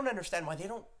 And I don't understand why they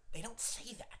don't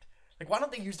say that. Like, why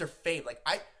don't they use their fame? Like,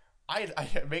 I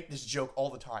make this joke all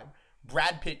the time.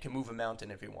 Brad Pitt can move a mountain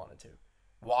if he wanted to.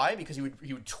 Why? Because he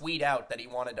would tweet out that he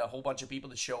wanted a whole bunch of people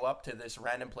to show up to this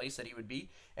random place that he would be,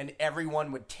 and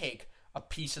everyone would take a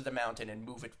piece of the mountain and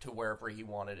move it to wherever he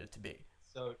wanted it to be.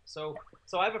 So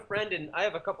I have a friend, and I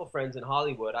have a couple friends in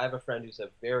Hollywood. I have a friend who's a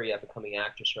very up-and-coming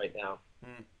actress right now,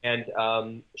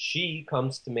 and she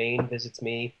comes to Maine, visits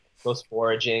me, goes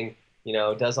foraging,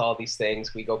 does all these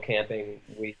things. We go camping.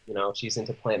 She's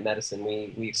into plant medicine.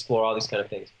 We explore all these kind of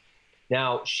things.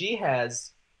 Now she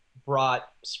has brought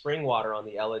spring water on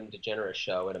the Ellen DeGeneres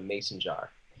show in a mason jar.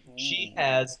 She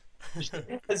has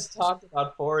talked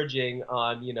about foraging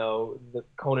on the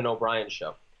Conan O'Brien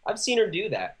show. I've seen her do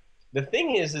that. The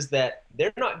thing is that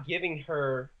they're not giving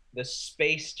her the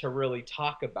space to really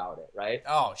talk about it, right?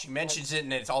 Oh, she mentions it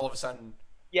and it's all of a sudden...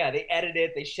 Yeah, they edit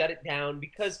it, they shut it down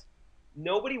because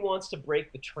nobody wants to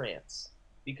break the trance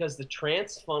because the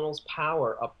trance funnels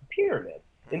power up the pyramid.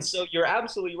 And so you're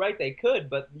absolutely right, they could,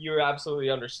 but you absolutely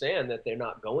understand that they're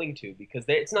not going to because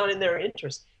it's not in their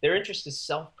interest. Their interest is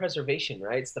self-preservation,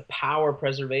 right? It's the power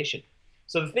preservation.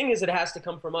 So the thing is, it has to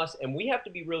come from us, and we have to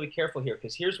be really careful here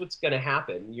because here's what's going to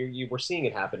happen. We're seeing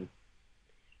it happen.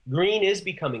 Green is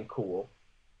becoming cool,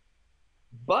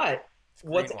 but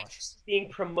what's being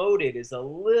promoted is a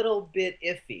little bit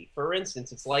iffy. For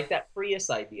instance, it's like that Prius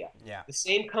idea. Yeah. The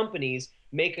same companies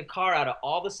make a car out of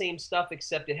all the same stuff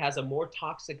except it has a more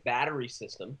toxic battery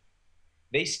system.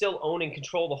 They still own and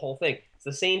control the whole thing. It's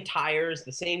the same tires,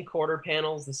 the same quarter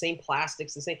panels, the same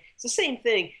plastics, it's the same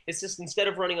thing. It's just instead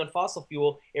of running on fossil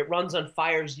fuel, it runs on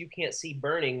fires you can't see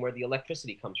burning where the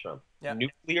electricity comes from. Yeah.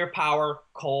 Nuclear power,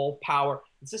 coal power.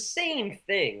 It's the same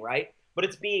thing, right? But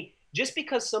it's just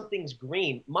because something's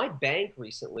green, my bank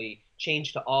recently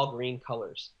changed to all green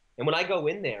colors. And when I go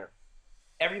in there,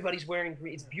 everybody's wearing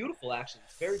green. It's beautiful, actually.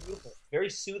 It's very beautiful. It's very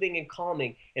soothing and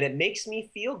calming, and it makes me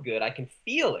feel good. I can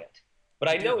feel it. But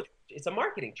I know it's a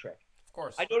marketing trick. Of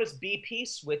course. I noticed BP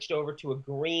switched over to a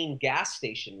green gas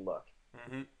station look.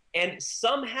 Mm-hmm. And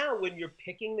somehow when you're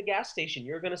picking the gas station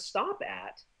you're going to stop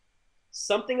at,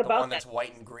 something about the one that's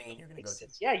white and green you're going to go to.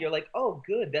 Yeah, you're like, oh,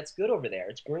 good, that's good over there.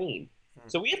 It's green.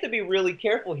 So we have to be really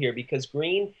careful here because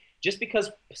green, just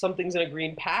because something's in a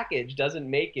green package doesn't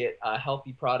make it a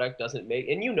healthy product,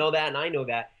 and you know that and I know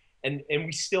that, and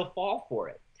we still fall for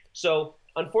it. So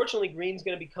unfortunately, green's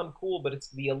going to become cool, but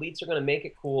the elites are going to make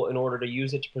it cool in order to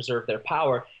use it to preserve their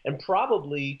power and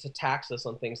probably to tax us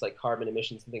on things like carbon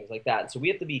emissions and things like that. And so we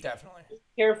have to be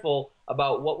careful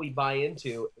about what we buy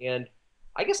into. And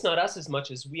I guess not us as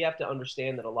much as we have to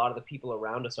understand that a lot of the people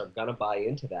around us are going to buy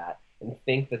into that and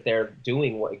think that they're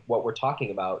doing what we're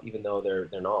talking about, even though they're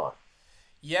not.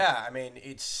 Yeah, I mean,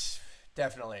 it's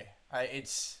definitely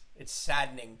it's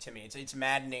saddening to me. It's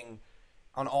maddening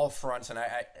on all fronts, and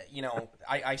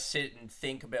I sit and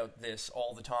think about this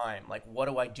all the time. Like, what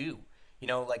do I do?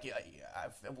 Like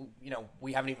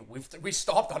we haven't even we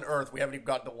stopped on Earth. We haven't even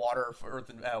gotten to water for Earth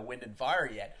and wind and fire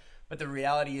yet. But the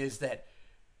reality is that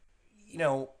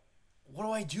what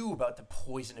do I do about the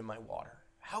poison in my water?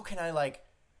 How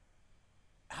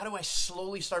do I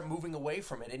slowly start moving away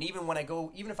from it? And even when I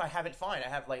go, even if I have it fine, I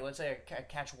have like, let's say I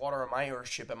catch water on my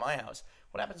Earthship at my house.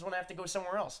 What happens when I have to go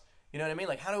somewhere else? You know what I mean?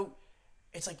 Like,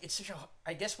 it's such a,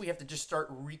 I guess we have to just start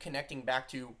reconnecting back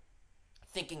to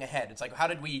thinking ahead. It's like, how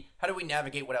did we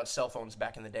navigate without cell phones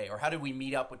back in the day? Or how did we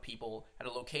meet up with people at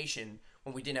a location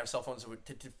when we didn't have cell phones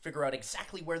to figure out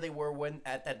exactly where they were when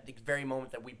at that very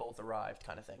moment that we both arrived,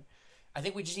 kind of thing. I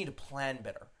think we just need to plan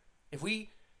better. If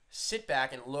we sit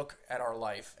back and look at our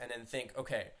life and then think,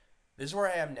 okay, this is where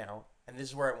I am now, and this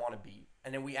is where I want to be,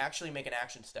 and then we actually make an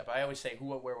action step. I always say who,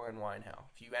 what, where, when, why, and how.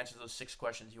 If you answer those 6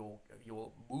 questions, you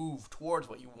will move towards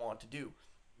what you want to do.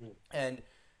 Mm. And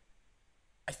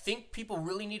I think people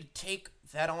really need to take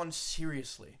that on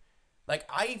seriously. Like,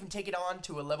 I even take it on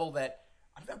to a level that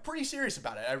I'm pretty serious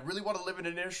about it. I really want to live in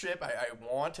an airship.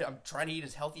 I'm trying to eat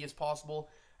as healthy as possible.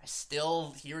 I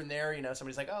still, here and there,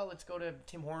 somebody's like, oh, let's go to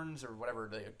Tim Hortons or whatever,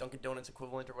 the Dunkin' Donuts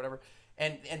equivalent or whatever.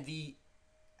 And the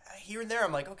here and there,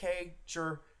 I'm like, okay,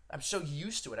 sure. I'm so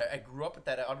used to it. I grew up with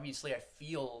that. Obviously, I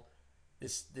feel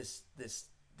this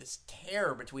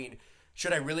tear between,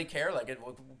 should I really care? Like,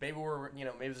 maybe maybe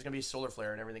there's gonna be a solar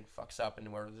flare and everything fucks up, and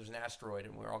there's an asteroid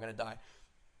and we're all gonna die.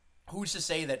 Who's to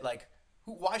say that? Like,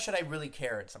 why should I really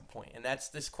care at some point? And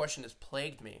this question has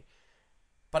plagued me.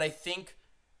 But I think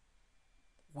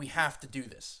we have to do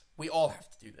this. We all have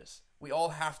to do this. We all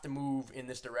have to move in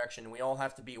this direction. We all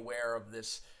have to be aware of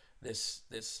this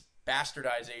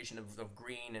bastardization of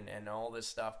green and all this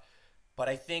stuff. But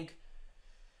I think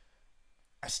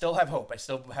I still have hope. I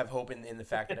still have hope in the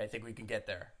fact that I think we can get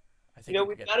there. I think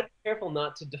we've got to be careful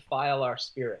not to defile our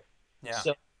spirit. Yeah.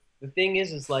 So the thing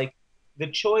is like the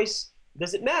choice,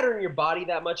 does it matter in your body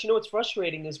that much? What's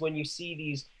frustrating is when you see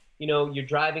these, you're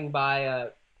driving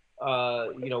by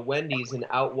Wendy's, and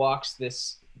out walks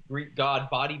this Greek god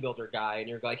bodybuilder guy, and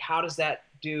you're like, how does that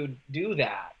dude do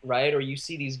that, right? Or you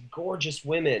see these gorgeous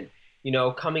women,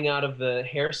 coming out of the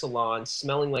hair salon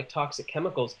smelling like toxic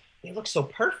chemicals. They look so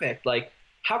perfect. Like,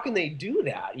 how can they do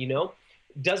that?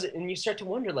 Does it? And you start to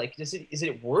wonder, like, is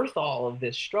it worth all of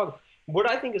this struggle? What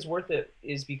I think is worth it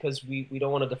is because we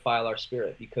don't want to defile our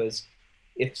spirit. Because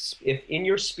if in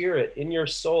your spirit, in your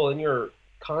soul, in your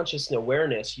conscious and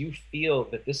awareness, you feel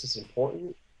that this is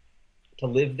important to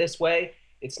live this way,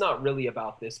 it's not really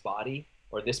about this body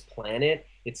or this planet.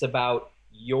 It's about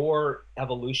your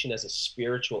evolution as a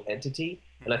spiritual entity.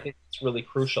 And I think it's really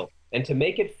crucial. And to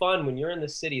make it fun when you're in the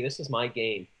city, this is my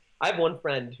game. I have one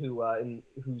friend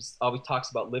who's always talks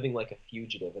about living like a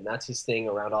fugitive, and that's his thing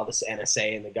around all this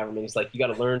NSA and the government. He's like, you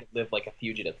got to learn to live like a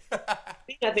fugitive.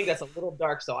 I think that's a little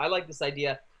dark. So I like this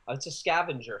idea. It's a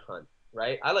scavenger hunt.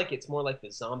 Right? I like it's more like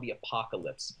the zombie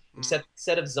apocalypse. Except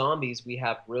instead of zombies, we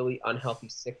have really unhealthy,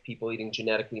 sick people eating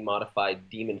genetically modified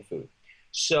demon food.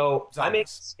 So zombies. I make a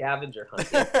scavenger hunt.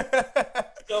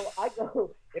 So I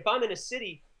go, if I'm in a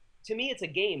city, to me it's a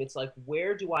game. It's like,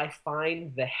 where do I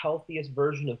find the healthiest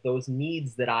version of those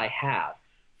needs that I have?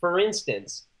 For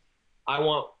instance, I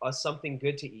want something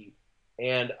good to eat.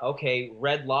 And okay,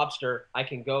 Red Lobster, I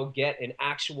can go get an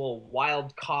actual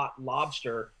wild-caught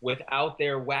lobster without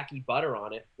their wacky butter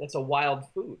on it. That's a wild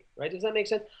food, right? Does that make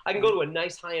sense? I can go to a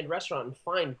nice high-end restaurant and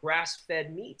find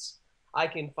grass-fed meats. I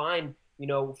can find,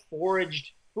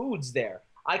 foraged foods there.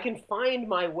 I can find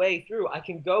my way through. I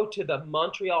can go to the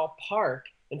Montreal Park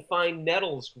and find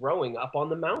nettles growing up on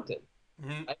the mountain.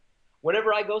 Mm-hmm.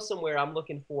 Whenever I go somewhere, I'm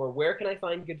looking for, where can I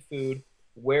find good food?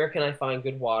 Where can I find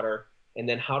good water? And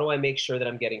then how do I make sure that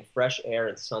I'm getting fresh air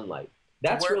and sunlight?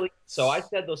 That's so I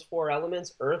said those 4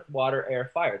 elements: earth, water, air,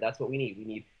 fire. That's what we need. We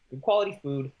need good quality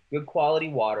food, good quality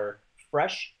water,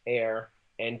 fresh air,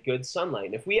 and good sunlight.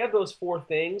 And if we have those 4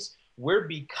 things, we're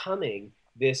becoming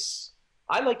this,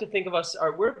 I like to think of us,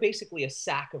 we're basically a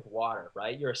sack of water,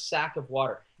 right? You're a sack of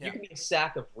water. Yeah. You can be a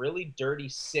sack of really dirty,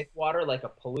 sick water, like a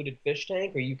polluted fish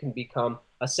tank, or you can become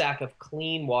a sack of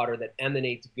clean water that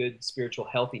emanates good spiritual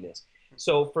healthiness.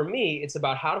 So for me, it's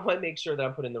about, how do I make sure that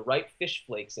I'm putting the right fish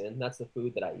flakes in, that's the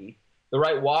food that I eat, the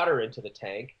right water into the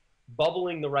tank,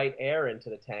 bubbling the right air into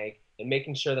the tank, and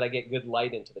making sure that I get good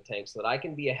light into the tank so that I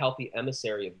can be a healthy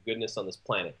emissary of goodness on this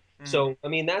planet. Mm-hmm. So, I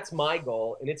mean, that's my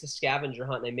goal, and it's a scavenger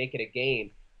hunt, and I make it a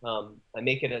game. I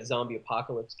make it a zombie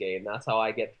apocalypse game. That's how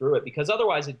I get through it, because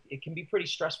otherwise it can be pretty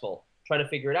stressful. trying to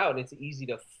figure it out. And it's easy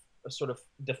to sort of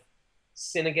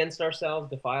sin against ourselves,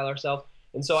 defile ourselves.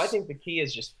 And so I think the key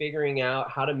is just figuring out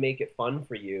how to make it fun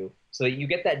for you so that you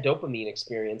get that dopamine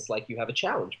experience like you have a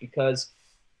challenge. Because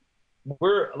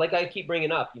we're, like I keep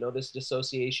bringing up, this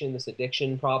dissociation, this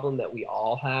addiction problem that we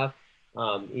all have,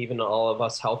 even all of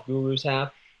us health gurus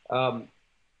have.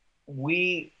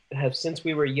 We have, since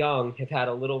we were young, have had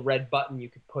a little red button you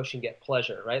could push and get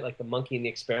pleasure, right? Like the monkey in the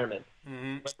experiment.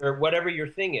 Or whatever your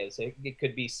thing is. It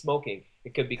could be smoking.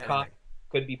 It could be coffee.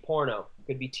 Could be porno.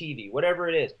 Could be TV. Whatever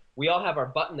it is. We all have our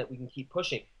button that we can keep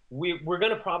pushing. We're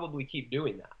going to probably keep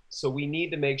doing that. So we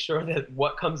need to make sure that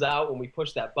what comes out when we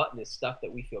push that button is stuff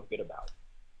that we feel good about.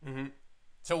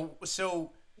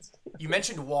 So you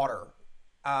mentioned water,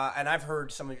 and I've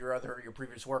heard some of your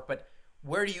previous work, but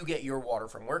where do you get your water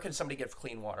from? Where can somebody get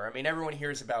clean water? I mean, everyone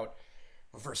hears about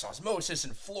reverse osmosis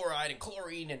and fluoride and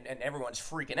chlorine, and everyone's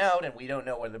freaking out, and we don't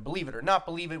know whether to believe it or not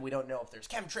believe it. We don't know if there's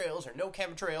chemtrails or no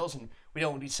chemtrails, and we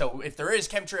don't. So if there is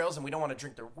chemtrails, and we don't want to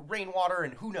drink the rainwater,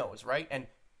 and who knows, right? And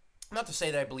not to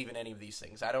say that I believe in any of these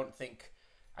things. I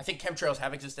think chemtrails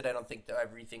have existed. I don't think that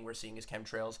everything we're seeing is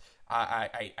chemtrails.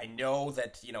 I know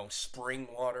that spring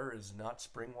water is not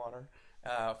spring water.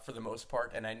 For the most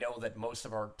part, and I know that most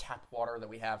of our tap water that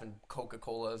we have in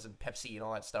Coca-Colas and Pepsi and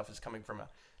all that stuff is coming from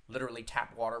literally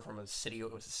tap water from a city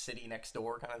next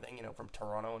door kind of thing, from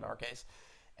Toronto in our case.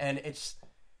 And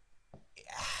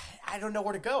I don't know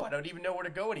where to go. I don't even know where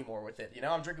to go anymore with it.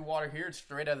 I'm drinking water here. It's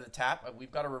straight out of the tap.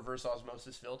 We've got a reverse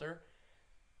osmosis filter.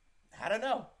 I don't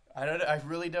know. I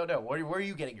really don't know. Where are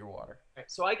you getting your water?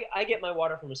 So I get my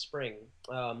water from a spring,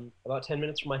 about 10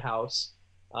 minutes from my house.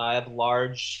 I have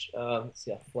large, let's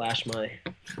see, I'll flash my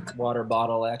water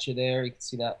bottle at you there. You can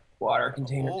see that water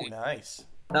container. Oh, nice.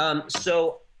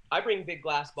 So I bring big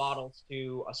glass bottles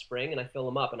to a spring and I fill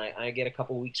them up and I get a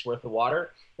couple weeks worth of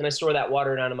water and I store that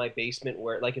water down in my basement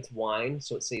where like it's wine,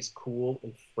 so it stays cool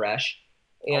and fresh.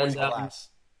 And always glass.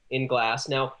 In glass.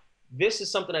 Now, this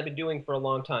is something I've been doing for a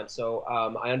long time, so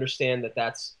I understand that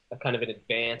that's a kind of an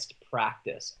advanced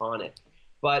practice on it.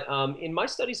 But in my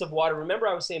studies of water, remember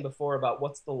I was saying before about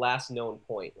what's the last known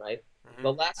point, right? Mm-hmm.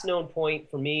 The last known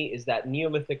point for me is that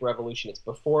Neolithic revolution. It's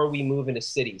before we move into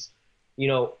cities.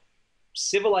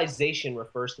 Civilization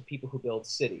refers to people who build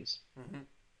cities,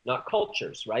 not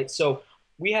cultures, right? So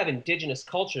we have indigenous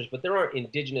cultures, but there aren't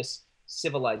indigenous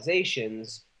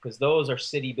civilizations because those are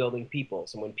city-building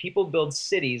peoples. And when people build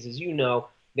cities, as you know,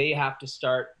 they have to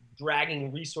start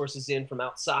dragging resources in from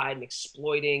outside and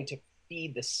exploiting to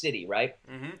feed the city, right?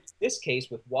 In this case,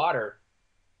 with water,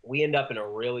 we end up in a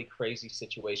really crazy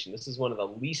situation. This is one of the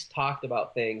least talked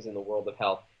about things in the world of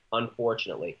health,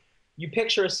 unfortunately. You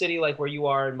picture a city like where you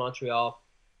are in Montreal.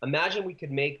 Imagine we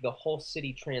could make the whole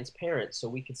city transparent so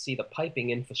we could see the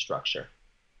piping infrastructure.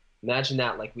 Imagine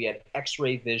that, like we had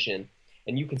X-ray vision,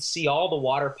 and you could see all the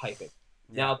water piping.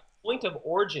 Yeah. Now, the point of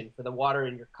origin for the water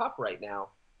in your cup right now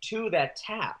to that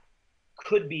tap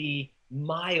could be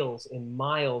miles and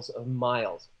miles of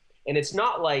miles. And it's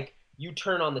not like you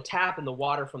turn on the tap and the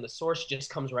water from the source just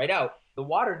comes right out. The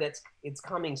water it's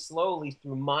coming slowly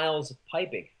through miles of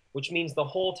piping, which means the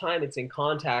whole time it's in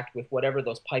contact with whatever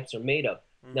those pipes are made of.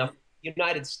 Now,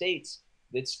 United States,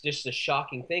 it's just a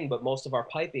shocking thing, but most of our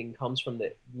piping comes from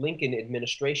the Lincoln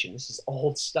administration. This is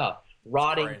old stuff,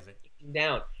 rotting, breaking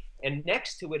down. And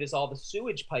next to it is all the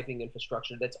sewage piping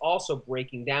infrastructure that's also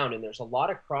breaking down, and there's a lot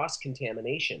of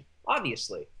cross-contamination,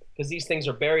 obviously, because these things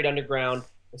are buried underground,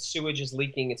 the sewage is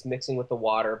leaking, it's mixing with the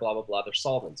water, blah, blah, blah, they're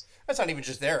solvents. That's not even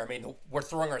just there. I mean, we're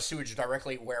throwing our sewage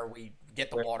directly where we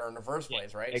get the water in the first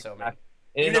place, right? Exactly. So,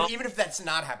 I mean, even if that's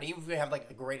not happening, even if we have like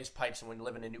the greatest pipes and we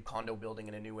live in a new condo building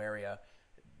in a new area,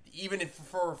 even if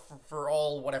for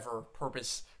all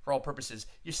purposes,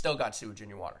 you still got sewage in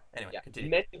your water. Anyway,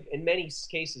 continue. In many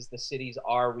cases, the cities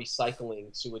are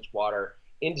recycling sewage water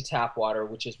into tap water,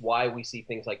 which is why we see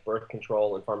things like birth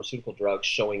control and pharmaceutical drugs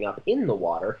showing up in the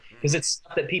water, because it's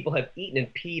stuff that people have eaten and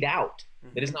peed out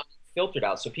that is not filtered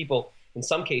out. So people, in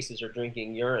some cases, are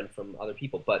drinking urine from other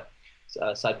people. But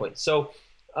side point. So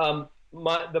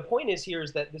the point is here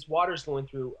is that this water is going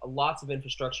through lots of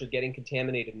infrastructure getting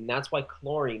contaminated, and that's why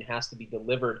chlorine has to be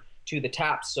delivered to the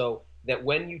tap so that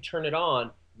when you turn it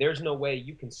on, there's no way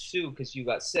you can sue because you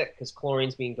got sick because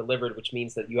chlorine's being delivered, which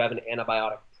means that you have an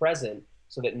antibiotic present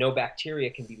so that no bacteria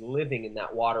can be living in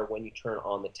that water when you turn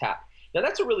on the tap. Now,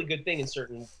 that's a really good thing in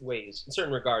certain ways. In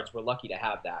certain regards, we're lucky to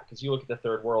have that because you look at the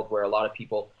third world where a lot of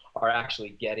people are actually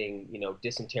getting,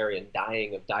 dysentery and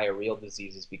dying of diarrheal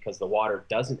diseases because the water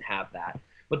doesn't have that.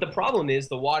 But the problem is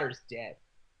the water's dead.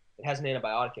 It has an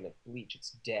antibiotic in it, bleach.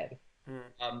 It's dead.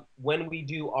 When we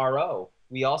do RO,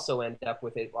 we also end up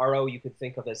with it. RO you could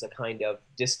think of as a kind of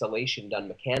distillation done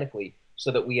mechanically so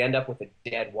that we end up with a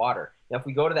dead water. Now, if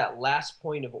we go to that last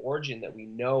point of origin that we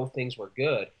know things were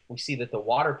good, we see that the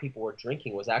water people were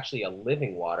drinking was actually a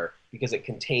living water because it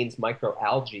contains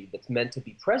microalgae that's meant to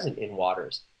be present in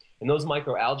waters. And those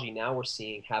microalgae now we're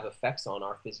seeing have effects on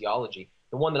our physiology.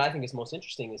 The one that I think is most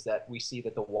interesting is that we see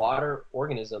that the water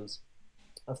organisms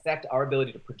affect our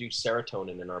ability to produce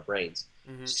serotonin in our brains.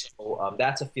 Mm-hmm. So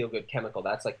that's a feel-good chemical.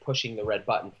 That's like pushing the red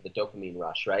button for the dopamine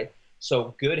rush, right?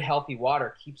 So good, healthy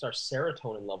water keeps our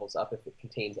serotonin levels up if it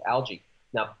contains algae.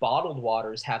 Now, bottled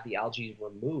waters have the algae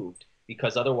removed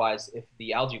because otherwise, if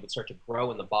the algae would start to grow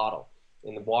in the bottle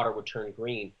and the water would turn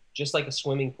green, just like a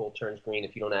swimming pool turns green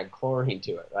if you don't add chlorine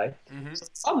to it, right? Mm-hmm. So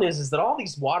the problem is that all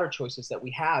these water choices that we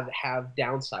have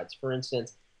downsides. For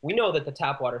instance, we know that the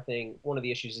tap water thing, one of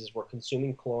the issues is we're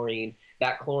consuming chlorine.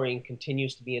 That chlorine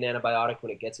continues to be an antibiotic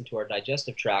when it gets into our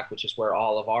digestive tract, which is where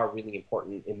all of our really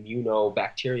important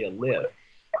immunobacteria live.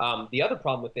 The other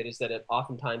problem with it is that it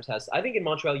oftentimes has, I think in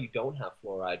Montreal you don't have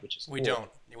fluoride, which is cool. We don't.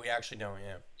 We actually don't,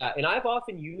 yeah. And I've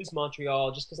often used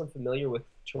Montreal just because I'm familiar with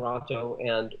Toronto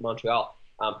and Montreal,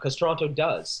 because Toronto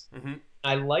does. Mm-hmm.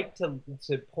 I like to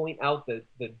point out that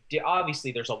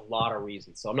obviously there's a lot of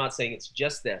reasons, so I'm not saying it's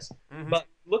just this, but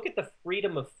look at the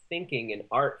freedom of thinking and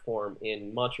art form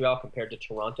in Montreal compared to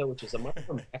Toronto, which is a much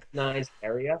more mechanized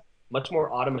area, much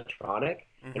more automatronic,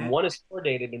 and one is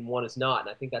fluoridated and one is not, and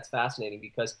I think that's fascinating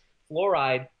because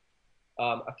fluoride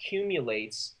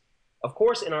accumulates, of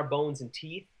course, in our bones and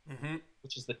teeth,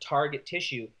 which is the target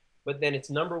tissue, but then its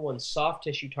number one soft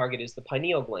tissue target is the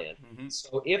pineal gland.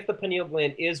 So if the pineal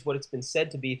gland is what it's been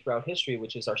said to be throughout history,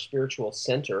 which is our spiritual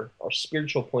center, our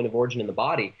spiritual point of origin in the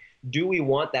body, do we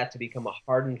want that to become a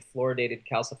hardened, fluoridated,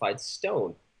 calcified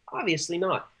stone? Obviously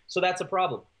not. So that's a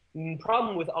problem. The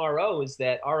problem with RO is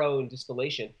that RO and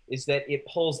distillation is that it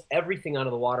pulls everything out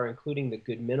of the water, including the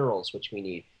good minerals which we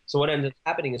need. So what ends up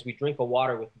happening is we drink a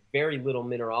water with very little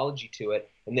mineralogy to it,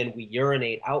 and then we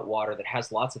urinate out water that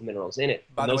has lots of minerals in it.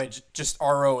 By the way, just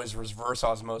RO is reverse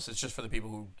osmosis, just for the people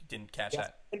who didn't catch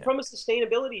that. And from a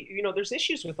sustainability, there's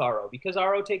issues with RO because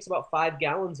RO takes about 5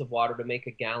 gallons of water to make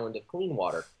a gallon of clean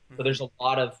water. So there's a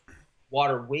lot of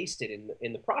water wasted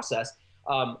in the process.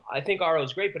 I think RO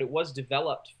is great, but it was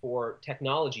developed for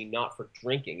technology, not for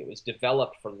drinking. It was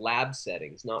developed for lab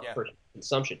settings, not for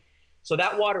consumption. So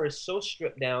that water is so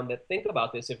stripped down that, think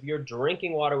about this, if you're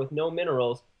drinking water with no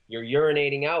minerals, you're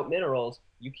urinating out minerals,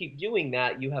 you keep doing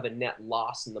that, you have a net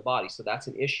loss in the body. So that's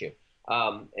an issue.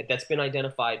 That's been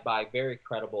identified by very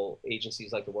credible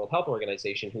agencies like the World Health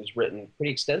Organization, who's written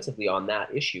pretty extensively on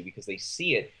that issue because they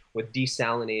see it with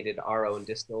desalinated RO and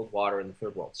distilled water in the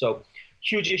third world. So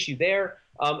huge issue there.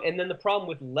 And then the problem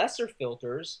with lesser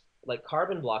filters, like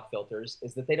carbon block filters,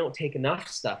 is that they don't take enough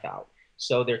stuff out.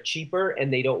 So they're cheaper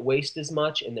and they don't waste as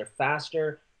much and they're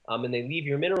faster, and they leave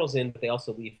your minerals in, but they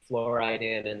also leave fluoride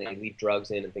in and they leave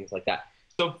drugs in and things like that.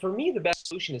 So for me, the best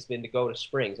solution has been to go to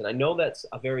springs. And I know that's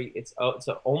it's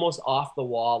an almost off the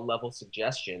wall level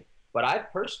suggestion, but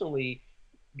I've personally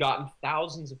gotten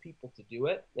thousands of people to do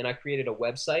it. And I created a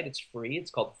website. It's free. It's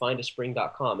called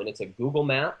findaspring.com. And it's a Google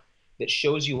map that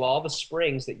shows you all the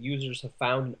springs that users have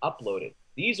found and uploaded.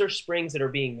 These are springs that are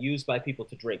being used by people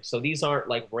to drink. So these aren't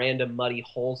like random muddy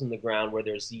holes in the ground where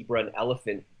there's zebra and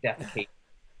elephant defecating.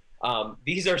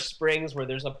 These are springs where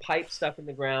there's a pipe stuck in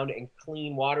the ground and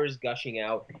clean water is gushing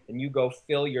out, and you go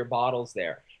fill your bottles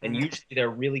there. And usually they're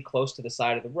really close to the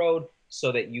side of the road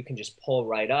so that you can just pull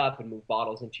right up and move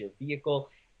bottles into your vehicle.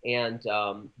 And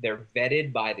they're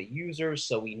vetted by the users,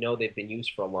 so we know they've been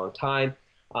used for a long time.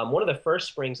 One of the first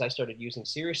springs I started using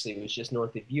seriously was just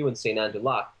north of you in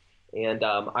Saint-Anne-de-Lac. And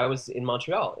I was in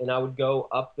Montreal, and I would go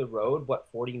up the road,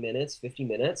 40 minutes, 50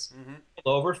 minutes,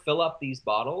 pull over, fill up these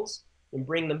bottles, and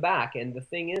bring them back. And the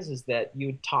thing is that you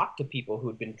would talk to people who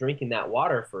had been drinking that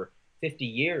water for 50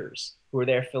 years who were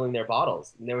there filling their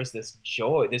bottles. And there was this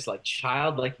joy, this like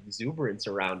childlike exuberance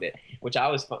around it, which I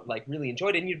was really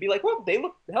enjoyed. And you'd be like, well, they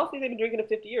look healthy. They've been drinking it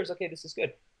 50 years. Okay, this is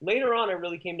good. Later on, I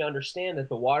really came to understand that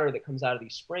the water that comes out of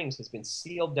these springs has been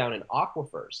sealed down in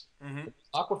aquifers.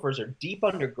 Aquifers are deep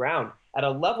underground at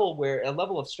a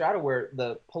level of strata where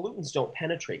the pollutants don't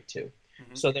penetrate to.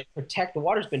 So the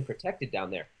water's been protected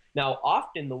down there. Now,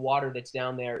 often the water that's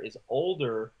down there is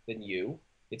older than you.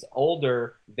 It's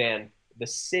older than the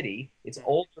city. It's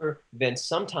older than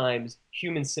sometimes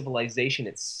human civilization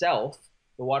itself.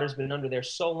 The water's been under there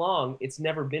so long, it's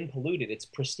never been polluted. It's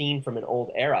pristine from an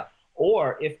old era.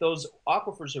 Or if those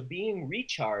aquifers are being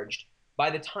recharged, by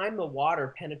the time the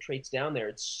water penetrates down there,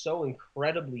 it's so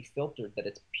incredibly filtered that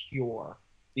it's pure.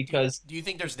 because Do you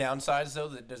think there's downsides though?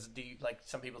 That does do you, like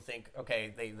some people think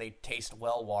okay they taste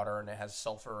well water and it has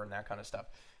sulfur and that kind of stuff.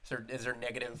 Is there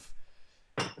negative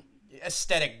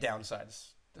aesthetic downsides?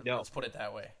 no, Let's put it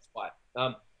that way. that's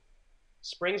why.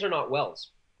 Springs are not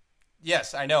wells.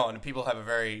 Yes, I know, and people have a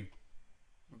very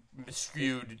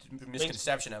skewed Springs.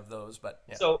 misconception of those, but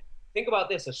yeah. So think about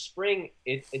this: a spring.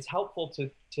 It's helpful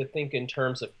to think in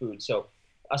terms of food. So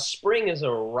a spring is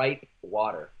a ripe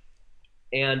water,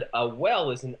 and a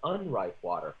well is an unripe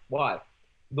water. Why?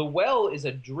 The well is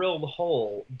a drilled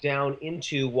hole down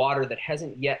into water that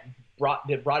hasn't yet brought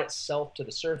itself to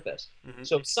the surface. Hmm.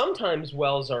 So sometimes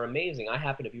wells are amazing. I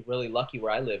happen to be really lucky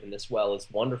where I live, and this well is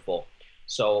wonderful.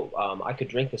 So I could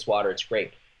drink this water. It's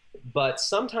great. But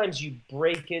sometimes you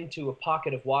break into a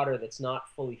pocket of water that's not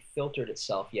fully filtered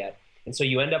itself yet. And so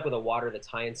you end up with a water that's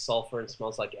high in sulfur and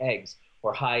smells like eggs,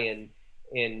 or high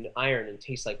in iron and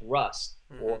tastes like rust,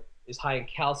 Hmm. or is high in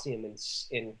calcium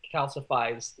and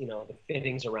calcifies, the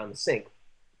fittings around the sink.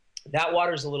 That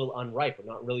water is a little unripe or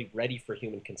not really ready for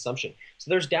human consumption. So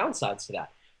there's downsides to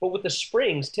that. But with the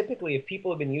springs, typically if people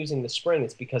have been using the spring,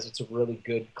 it's because it's a really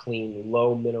good, clean,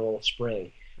 low mineral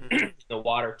spring. Hmm. The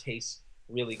water tastes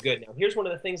really good. Now, here's one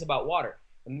of the things about water.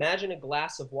 Imagine a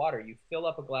glass of water. You fill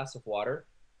up a glass of water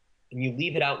and you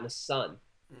leave it out in the sun.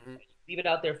 Hmm. Leave it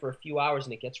out there for a few hours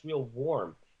and it gets real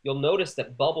warm. You'll notice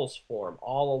that bubbles form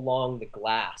all along the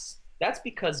glass. That's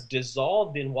because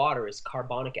dissolved in water is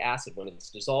carbonic acid. When it's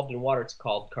dissolved in water, it's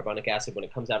called carbonic acid. When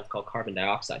it comes out, it's called carbon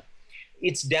dioxide.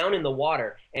 It's down in the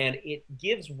water and it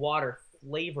gives water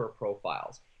flavor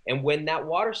profiles. And when that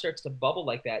water starts to bubble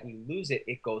like that and you lose it,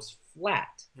 it goes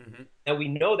flat. Hmm. And we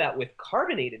know that with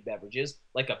carbonated beverages,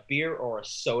 like a beer or a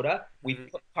soda, we Hmm.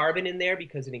 put carbon in there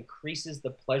because it increases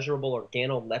the pleasurable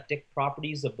organoleptic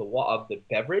properties of the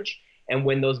beverage. And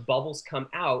when those bubbles come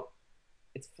out,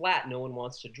 it's flat. No one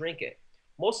wants to drink it.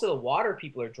 Most of the water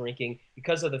people are drinking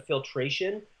because of the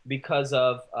filtration, because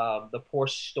of the poor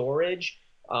storage,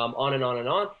 on and on and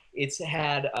on. It's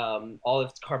had all of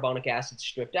its carbonic acid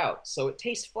stripped out. So it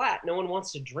tastes flat. No one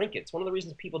wants to drink it. It's one of the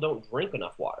reasons people don't drink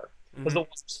enough water because the Hmm.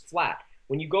 water's flat.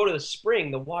 When you go to the spring,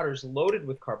 the water's loaded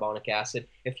with carbonic acid.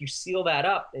 If you seal that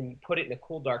up and you put it in a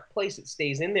cool, dark place, it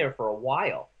stays in there for a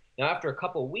while. Now, after a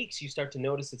couple of weeks, you start to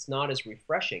notice it's not as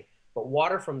refreshing. But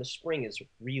water from the spring is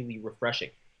really refreshing.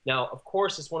 Now, of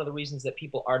course, it's one of the reasons that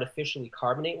people artificially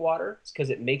carbonate water. It's because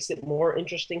it makes it more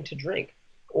interesting to drink.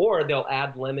 Or they'll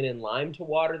add lemon and lime to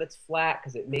water that's flat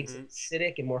because it makes Hmm. it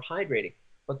acidic and more hydrating.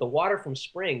 But the water from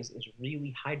springs is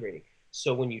really hydrating.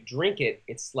 So when you drink it,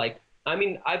 it's like, I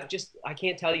mean, I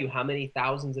can't tell you how many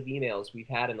thousands of emails we've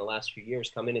had in the last few years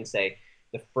come in and say,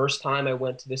 the first time I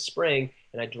went to this spring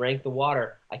and I drank the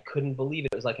water, I couldn't believe it.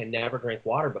 It was like I never drank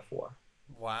water before.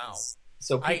 Wow.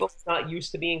 So I people are not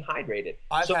used to being hydrated.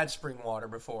 I've So had spring water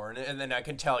before, and then I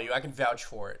can tell you, I can vouch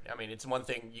for it. I mean, it's one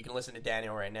thing you can listen to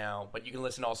Daniel right now, but you can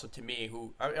listen also to me,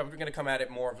 who I'm going to come at it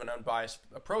more of an unbiased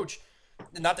approach.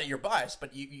 Not that you're biased,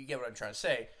 but you get what I'm trying to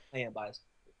say. I am biased.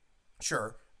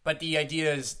 Sure, but the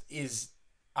idea is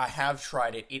I have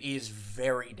tried it. It is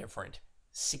very different,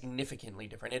 significantly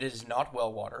different. It is not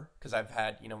well water because I've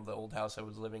had the old house I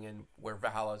was living in where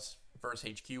Vitalis first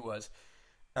HQ was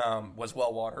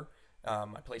well water.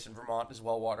 My place in Vermont is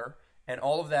well water, and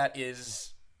all of that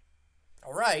is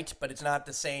all right, but it's not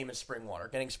the same as spring water.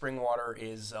 Getting spring water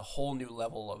is a whole new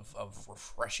level of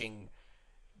refreshing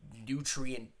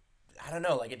nutrient. I don't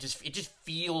know, like it just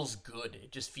feels good.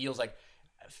 It just feels like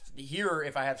here,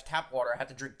 if I have tap water, I have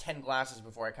to drink 10 glasses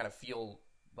before I kind of feel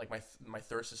like my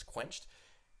thirst is quenched.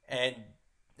 And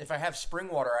if I have spring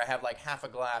water, I have like half a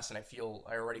glass, and I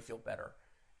already feel better.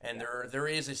 And there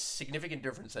is a significant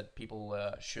difference that people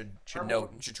should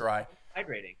note and should try.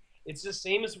 Hydrating. It's the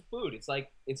same as food. It's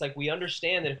like we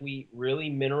understand that if we really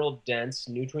mineral dense,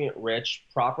 nutrient rich,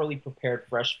 properly prepared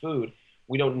fresh food,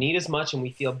 we don't need as much and we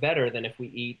feel better than if we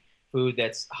eat food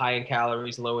that's high in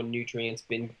calories, low in nutrients,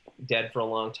 been dead for a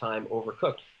long time,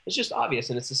 overcooked. It's just obvious,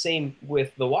 and it's the same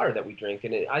with the water that we drink.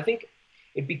 And I think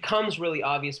it becomes really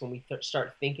obvious when we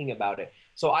start thinking about it.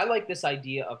 So I like this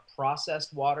idea of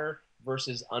processed water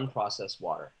versus unprocessed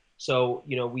water. So,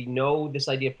 we know this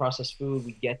idea of processed food,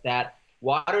 we get that.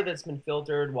 Water that's been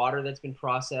filtered, water that's been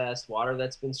processed, water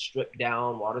that's been stripped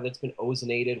down, water that's been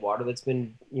ozonated, water that's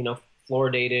been,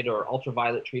 fluoridated or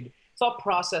ultraviolet treated. It's all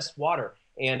processed water.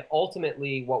 And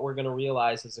ultimately, what we're going to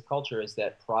realize as a culture is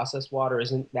that processed water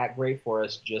isn't that great for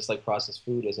us, just like processed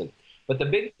food isn't. But the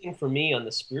big thing for me on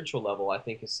the spiritual level, I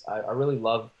think, is I really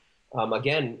love,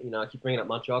 again, I keep bringing up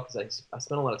Montreal because I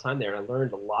spent a lot of time there and I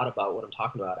learned a lot about what I'm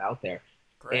talking about out there.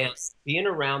 Great. And being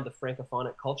around the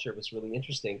Francophonic culture was really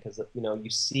interesting because, you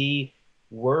see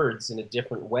words in a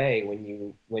different way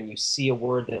when you see a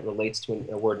word that relates to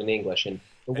a word in English. And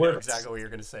the I know word, exactly what you're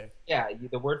gonna say. yeah,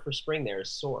 the word for spring there is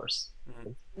source. Hmm.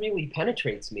 It really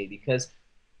penetrates me because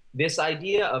this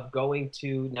idea of going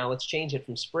to, now let's change it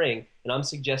from spring, and I'm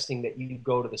suggesting that you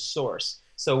go to the source.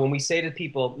 So when we say to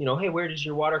people, hey, where does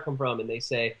your water come from? And they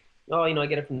say, oh, I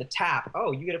get it from the tap.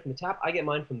 Oh, you get it from the tap? I get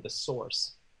mine from the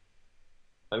source.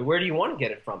 I mean, where do you want to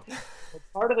get it from? Well,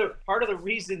 part of the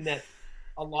reason that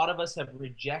a lot of us have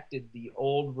rejected the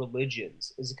old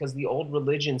religions is because the old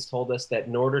religions told us that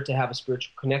in order to have a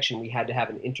spiritual connection, we had to have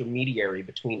an intermediary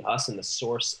between us and the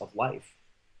source of life,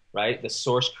 right? The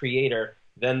source creator,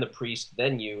 then the priest,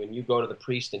 then you, and you go to the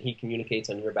priest and he communicates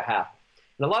on your behalf.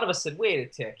 And a lot of us said, wait a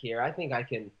tick here, I think I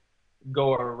can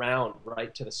go around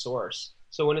right to the source.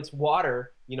 So when it's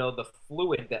water, the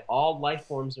fluid that all life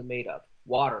forms are made of,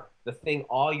 water, the thing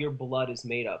all your blood is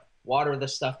made of, water, the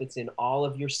stuff that's in all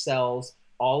of your cells,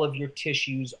 all of your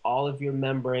tissues, all of your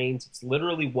membranes. It's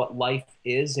literally what life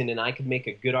is. And then I could make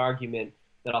a good argument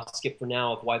that I'll skip for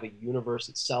now of why the universe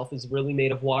itself is really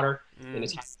made of water in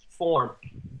its form.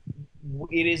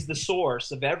 It is the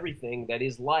source of everything that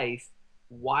is life.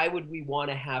 Why would we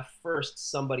want to have first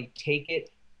somebody take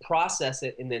it, process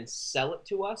it, and then sell it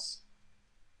to us?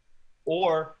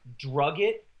 Or drug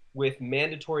it with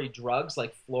mandatory drugs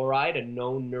like fluoride, a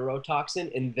known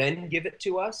neurotoxin, and then give it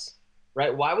to us?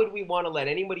 Right? Why would we want to let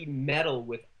anybody meddle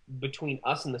with between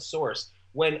us and the source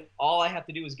when all I have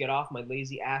to do is get off my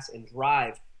lazy ass and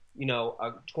drive,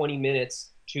 20 minutes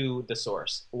to the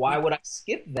source? Why would I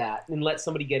skip that and let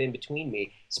somebody get in between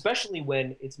me, especially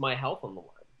when it's my health on the line?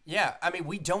 Yeah, I mean,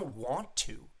 we don't want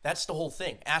to. That's the whole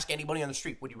thing. Ask anybody on the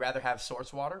street, would you rather have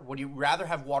source water? Would you rather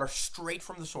have water straight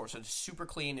from the source, so it's super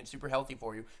clean and super healthy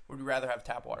for you? Or would you rather have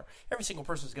tap water? Every single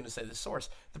person is going to say the source.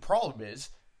 The problem is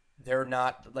they're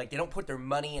not, they don't put their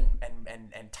money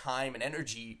and time and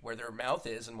energy where their mouth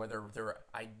is and where their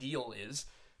ideal is.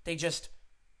 We just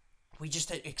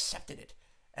accepted it.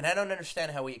 And I don't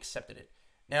understand how we accepted it.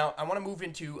 Now, I want to move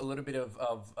into a little bit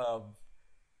of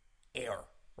air,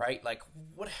 right? Like,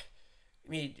 what? I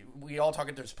mean, we all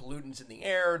talk. There's pollutants in the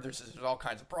air. There's all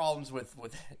kinds of problems with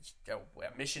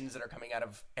emissions that are coming out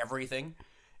of everything,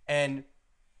 and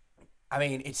I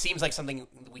mean, it seems like something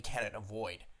we can't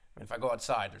avoid. I mean, if I go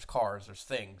outside, there's cars, there's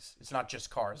things. It's not just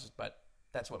cars, but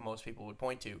that's what most people would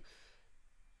point to.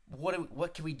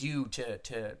 What can we do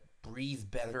to breathe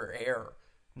better air?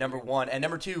 Number one, and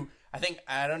number two,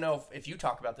 I don't know if you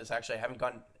talk about this. Actually, I haven't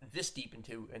gone this deep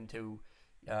into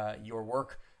your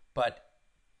work, but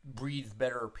breathe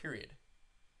better, period.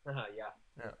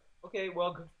 Yeah. Okay,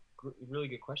 well, really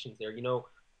good questions there.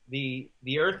 The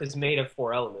earth is made of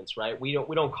four elements, right? We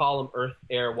don't call them earth,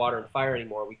 air, water, and fire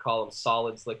anymore. We call them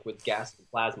solids, liquids, gas,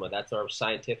 and plasma. That's our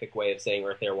scientific way of saying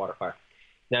earth, air, water, fire.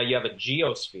 Now you have a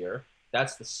geosphere.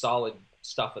 That's the solid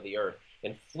stuff of the earth.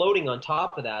 And floating on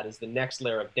top of that is the next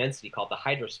layer of density called the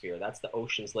hydrosphere. That's the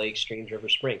oceans, lakes, streams,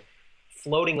 rivers, springs.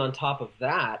 Floating on top of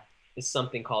that is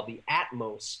something called the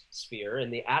atmosphere,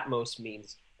 and the atmos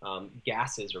means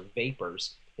gases or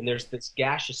vapors. And there's this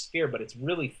gaseous sphere, but it's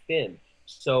really thin.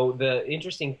 So the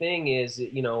interesting thing is,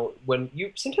 when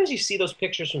sometimes you see those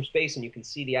pictures from space and you can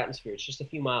see the atmosphere, it's just a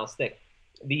few miles thick.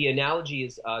 The analogy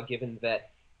is given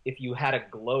that if you had a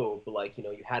globe, like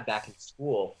you had back in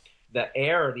school, the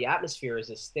air, the atmosphere is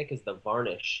as thick as the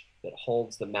varnish that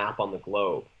holds the map on the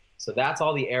globe. So that's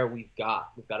all the air we've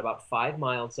got. We've got about 5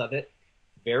 miles of it,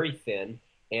 very thin,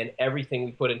 and everything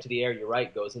we put into the air, you're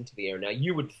right, goes into the air. Now,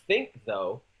 you would think,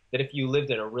 though, that if you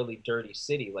lived in a really dirty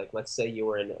city, like let's say you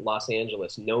were in Los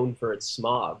Angeles, known for its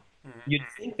smog, you'd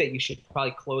think that you should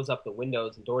probably close up the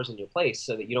windows and doors in your place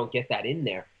so that you don't get that in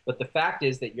there. But the fact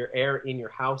is that your air in your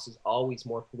house is always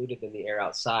more polluted than the air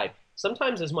outside,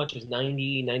 sometimes as much as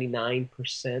 90,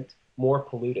 99% more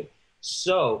polluted.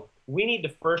 So we need to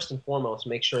first and foremost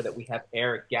make sure that we have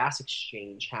air-gas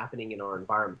exchange happening in our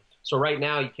environment. So right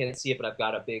now, you can't see it, but I've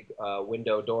got a big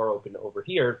window door open over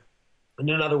here and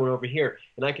another one over here.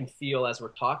 And I can feel, as we're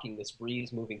talking, this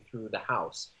breeze moving through the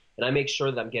house. And I make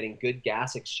sure that I'm getting good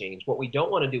gas exchange. What we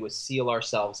don't want to do is seal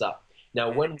ourselves up.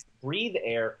 Now, when we breathe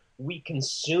air, we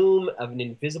consume an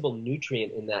invisible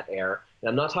nutrient in that air. And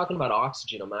I'm not talking about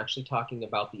oxygen. I'm actually talking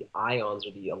about the ions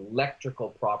or the electrical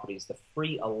properties, the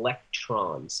free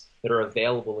electrons that are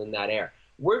available in that air.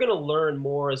 We're going to learn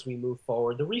more as we move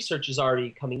forward. The research is already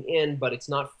coming in, but it's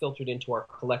not filtered into our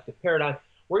collective paradigm.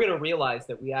 We're going to realize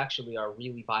that we actually are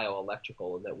really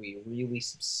bioelectrical and that we really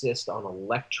subsist on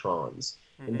electrons,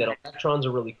 and that electrons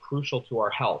are really crucial to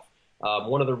our health.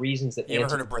 One of the reasons that... You ever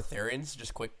heard of breatharians?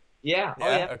 Just quick. Yeah. Yeah?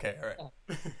 Oh, yeah. Okay, all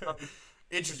right.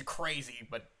 It's just crazy,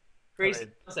 but... I Crazy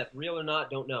mean, concept, real or not,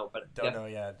 don't know, but don't know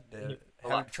yet. a lot.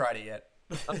 Haven't tried it yet.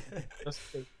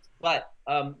 But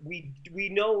we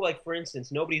know, like for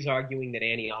instance, nobody's arguing that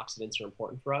antioxidants are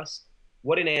important for us.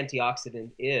 What an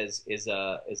antioxidant is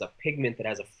a pigment that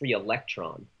has a free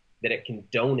electron that it can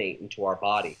donate into our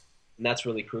body, and that's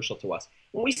really crucial to us.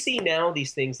 When we see now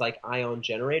these things like ion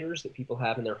generators that people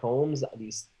have in their homes,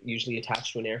 these usually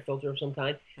attached to an air filter of some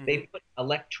kind, they Mm-hmm. put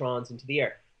electrons into the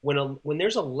air. When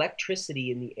there's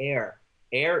electricity in the air,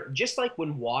 just like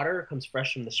when water comes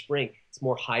fresh from the spring, it's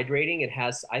more hydrating. It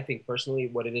has, I think personally,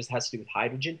 what it is has to do with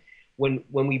hydrogen. When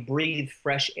we breathe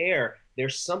fresh air,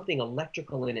 there's something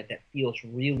electrical in it that feels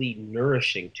really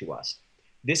nourishing to us.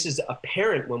 This is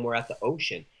apparent when we're at the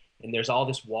ocean and there's all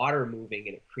this water moving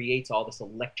and it creates all this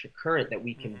electric current that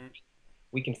Mm-hmm.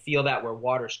 we can feel that where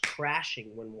water's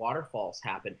crashing when waterfalls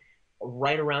happen.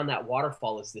 Right around that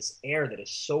waterfall is this air that is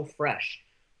so fresh.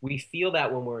 We feel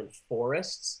that when we're in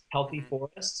forests, healthy Mm-hmm.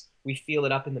 forests. We feel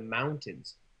it up in the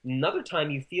mountains. Another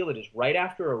time you feel it is right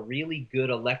after a really good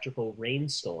electrical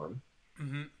rainstorm.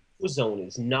 Mm-hmm. Ozone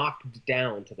is knocked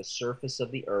down to the surface of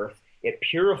the earth. It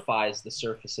purifies the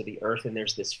surface of the earth, and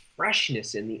there's this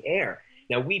freshness in the air.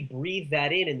 Now we breathe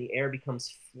that in, and the air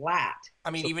becomes flat. I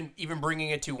mean, So even bringing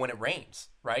it to when it rains,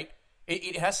 right?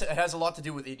 It has a lot to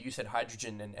do with it. You said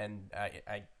hydrogen, and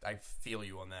I feel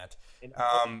you on that. and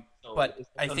ozone But is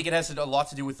I think it has a lot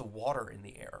to do with the water in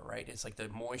the air, right? It's like the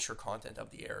moisture content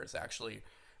of the air is actually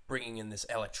bringing in this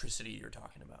electricity you're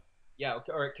talking about. yeah,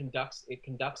 or it conducts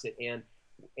it,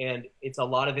 and it's a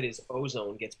lot of it is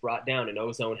ozone gets brought down, and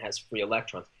ozone has free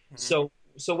electrons. Mm-hmm.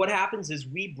 So what happens is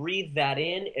we breathe that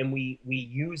in and we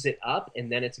use it up,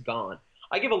 and then it's gone.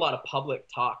 I give a lot of public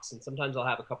talks, and sometimes I'll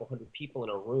have a couple hundred people in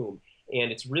a room,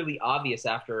 and it's really obvious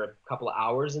after a couple of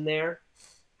hours in there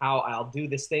how I'll do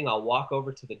this thing. I'll walk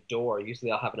over to the door.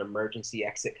 Usually I'll have an emergency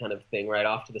exit kind of thing right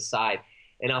off to the side,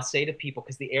 and I'll say to people,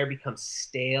 because the air becomes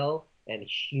stale and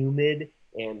humid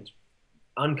and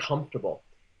uncomfortable.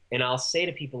 And I'll say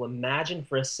to people, imagine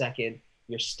for a second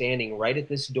you're standing right at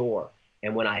this door.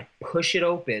 And when I push it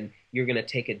open, you're going to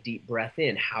take a deep breath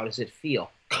in. How does it feel?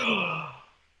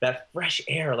 That fresh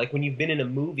air, like when you've been in a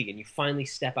movie and you finally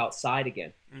step outside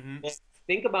again. Mm-hmm. Well,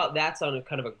 think about that's on a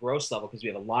kind of a gross level because we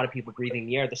have a lot of people breathing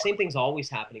the air. The same thing's always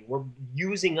happening. We're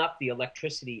using up the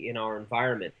electricity in our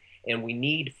environment and we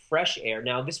need fresh air.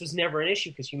 Now, this was never an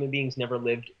issue because human beings never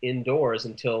lived indoors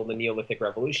until the Neolithic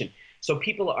Revolution. So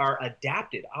people are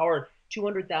adapted. Our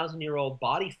 200,000-year-old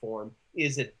body form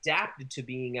is adapted to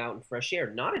being out in fresh air,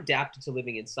 not adapted to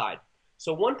living inside.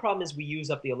 So one problem is we use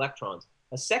up the electrons.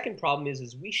 A second problem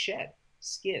is we shed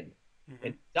skin. Mm-hmm.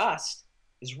 And dust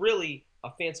is really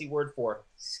a fancy word for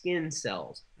skin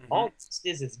cells. Mm-hmm. All dust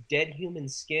is dead human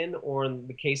skin, or in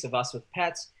the case of us with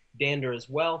pets, dander as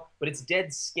well, but it's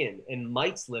dead skin, and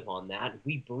mites live on that.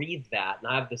 We breathe that, and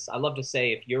I love to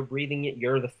say, if you're breathing it,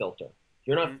 you're the filter. If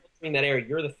you're not Mm-hmm. filtering that air,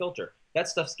 you're the filter. That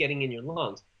stuff's getting in your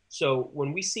lungs. So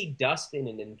when we see dust in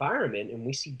an environment and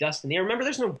we see dust in the air, remember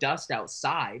there's no dust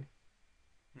outside,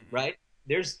 Mm-hmm. right?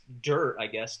 There's dirt, I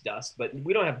guess, dust, but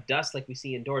we don't have dust like we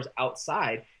see indoors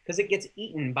outside because it gets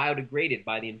eaten, biodegraded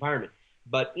by the environment.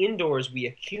 But indoors, we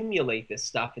accumulate this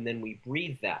stuff and then we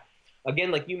breathe that.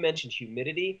 Again, like you mentioned,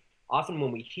 humidity. Often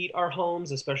when we heat our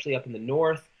homes, especially up in the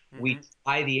north, we Mm-hmm.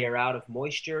 dry the air out of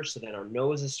moisture, so then our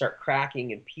noses start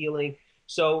cracking and peeling.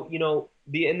 So,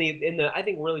 the I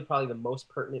think really probably the most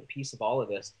pertinent piece of all of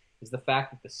this is the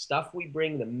fact that the stuff we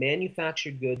bring, the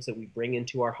manufactured goods that we bring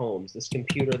into our homes, this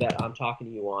computer that I'm talking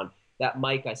to you on, that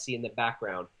mic I see in the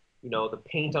background, the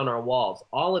paint on our walls,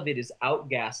 all of it is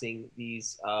outgassing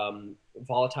these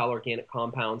volatile organic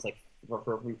compounds, like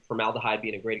formaldehyde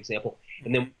being a great example,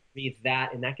 and then we breathe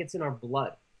that, and that gets in our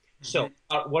blood. Mm-hmm. So,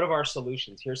 what are our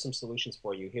solutions? Here's some solutions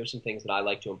for you. Here's some things that I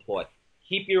like to employ.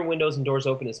 Keep your windows and doors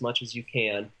open as much as you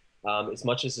can, as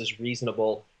much as is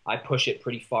reasonable. I push it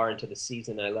pretty far into the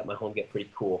season, and I let my home get pretty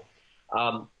cool.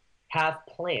 Have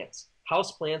plants.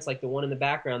 House plants, like the one in the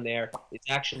background there, is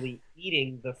actually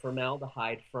eating the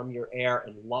formaldehyde from your air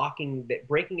and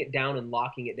breaking it down and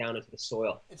locking it down into the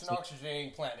soil. It's an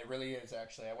oxygenating plant. It really is,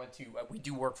 actually. We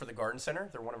do work for the Garden Center.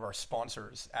 They're one of our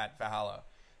sponsors at Valhalla.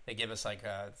 They give us like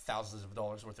thousands of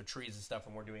dollars worth of trees and stuff,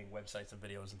 and we're doing websites and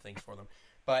videos and things for them.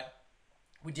 But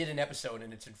we did an episode,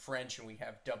 and it's in French, and we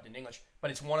have dubbed in English. But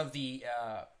it's one of the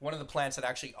plants that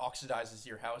actually oxidizes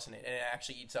your house, and it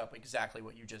actually eats up exactly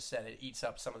what you just said. It eats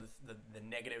up some of the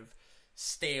negative,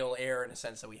 stale air, in a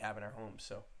sense, that we have in our homes.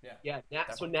 So Yeah.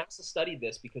 So NASA studied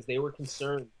this because they were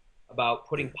concerned about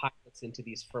putting pilots into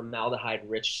these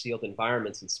formaldehyde-rich sealed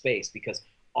environments in space because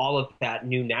all of that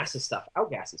new NASA stuff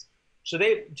outgasses. So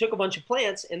they took a bunch of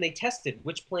plants and they tested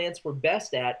which plants were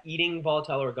best at eating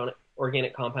volatile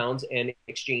organic compounds and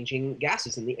exchanging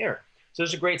gases in the air. So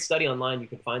there's a great study online. You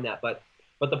can find that. But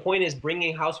the point is,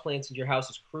 bringing houseplants into your house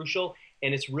is crucial,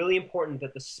 and it's really important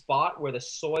that the spot where the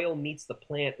soil meets the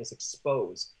plant is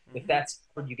exposed. If that's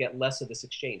covered, you get less of this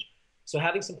exchange. So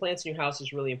having some plants in your house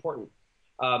is really important.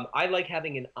 I like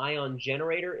having an ion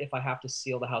generator if I have to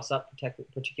seal the house up,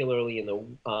 particularly in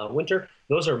the winter.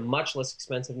 Those are much less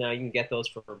expensive now. You can get those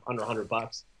for under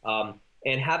 $100.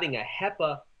 And having a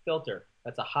HEPA filter,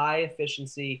 that's a high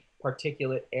efficiency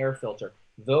particulate air filter.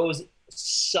 Those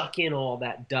suck in all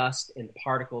that dust and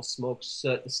particles, smoke,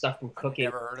 soot, the stuff from cooking.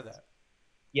 I've never heard of that.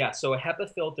 Yeah, so a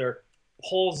HEPA filter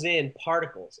pulls in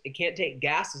particles. It can't take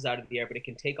gases out of the air, but it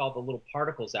can take all the little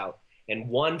particles out. And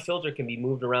one filter can be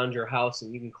moved around your house,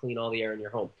 and you can clean all the air in your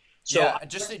home. So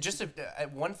yeah,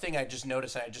 one thing I just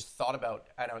noticed, and I just thought about,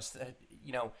 and I was,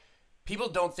 people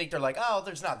don't think, they're like, oh,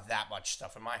 there's not that much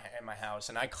stuff in my house,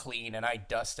 and I clean and I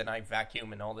dust and I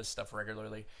vacuum and all this stuff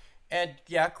regularly. And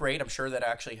yeah, great. I'm sure that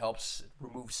actually helps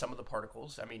remove some of the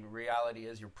particles. I mean, reality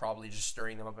is you're probably just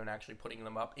stirring them up and actually putting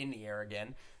them up in the air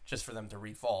again, just for them to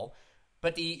refall.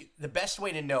 But the best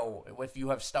way to know if you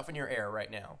have stuff in your air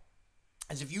right now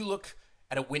is if you look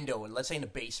at a window, and let's say in a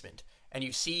basement, and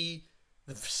you see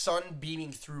the sun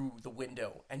beaming through the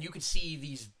window, and you can see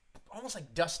these almost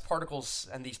like dust particles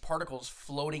and these particles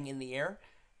floating in the air.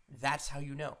 That's how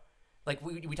you know. Like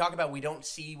we talk about, we don't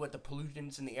see what the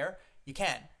pollutants in the air. You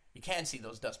can see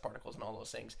those dust particles and all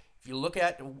those things. If you look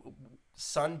at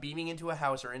sun beaming into a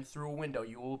house or in through a window,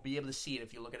 you will be able to see it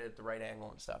if you look at it at the right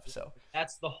angle and stuff. So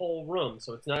that's the whole room.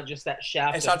 So it's not just that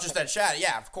shaft. It's not just that shaft.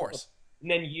 Yeah, of course. And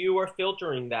then you are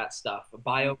filtering that stuff, a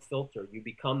biofilter. You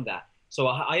become that. So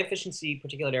a high efficiency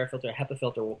particulate air filter, a HEPA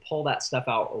filter, will pull that stuff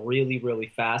out really, really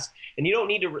fast. And you don't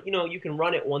need to, you can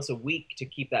run it once a week to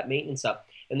keep that maintenance up.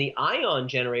 And the ion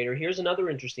generator, here's another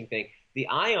interesting thing. The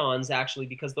ions actually,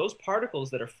 because those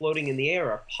particles that are floating in the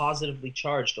air are positively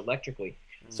charged electrically.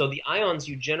 So the ions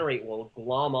you generate will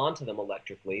glom onto them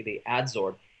electrically, they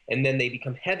adsorb, and then they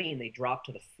become heavy and they drop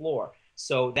to the floor.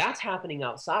 So that's happening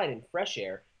outside in fresh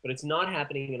air, but it's not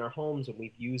happening in our homes when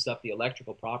we've used up the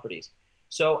electrical properties.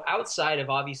 So outside of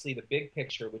obviously the big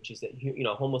picture, which is that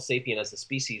Homo sapien as a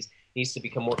species needs to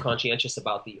become more conscientious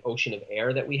about the ocean of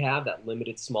air that we have, that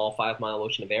limited small 5-mile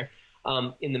ocean of air.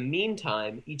 In the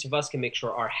meantime, each of us can make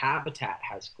sure our habitat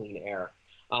has clean air.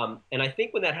 And I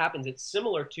think when that happens, it's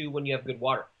similar to when you have good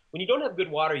water. When you don't have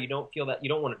good water, you don't feel that you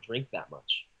don't want to drink that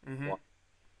much.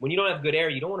 When you don't have good air,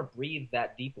 you don't want to breathe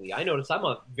that deeply. I notice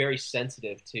I'm very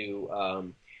sensitive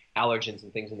to allergens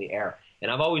and things in the air. And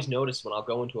I've always noticed when I'll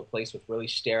go into a place with really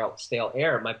stale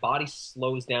air, my body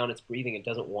slows down its breathing and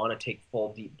doesn't want to take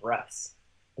full, deep breaths.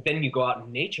 But then you go out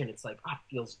in nature and it's like, oh,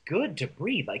 it feels good to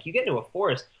breathe. Like you get into a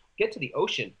forest, get to the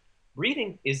ocean,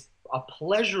 breathing is a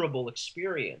pleasurable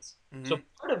experience. So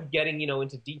part of getting,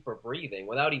 into deeper breathing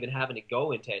without even having to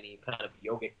go into any kind of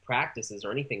yogic practices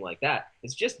or anything like that,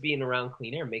 is just being around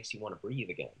clean air makes you want to breathe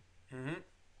again. Yeah,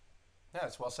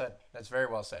 that's well said. That's very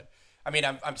well said. I mean,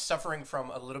 I'm suffering from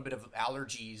a little bit of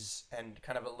allergies and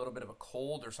kind of a little bit of a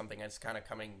cold or something that's kind of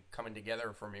coming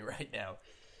together for me right now.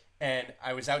 And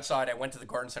I was outside. I went to the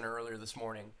garden center earlier this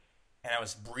morning, and I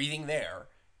was breathing there,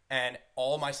 and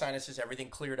all my sinuses, everything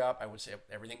cleared up.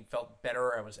 Everything felt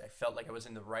better. I felt like I was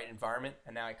in the right environment.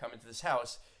 And now I come into this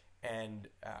house, and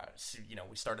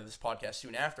we started this podcast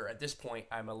soon after. At this point,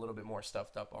 I'm a little bit more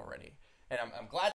stuffed up already, and I'm glad